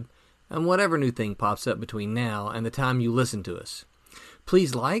 Gab, and whatever new thing pops up between now and the time you listen to us.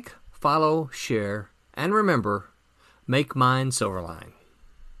 Please like, follow, share, and remember, make mine Silverline.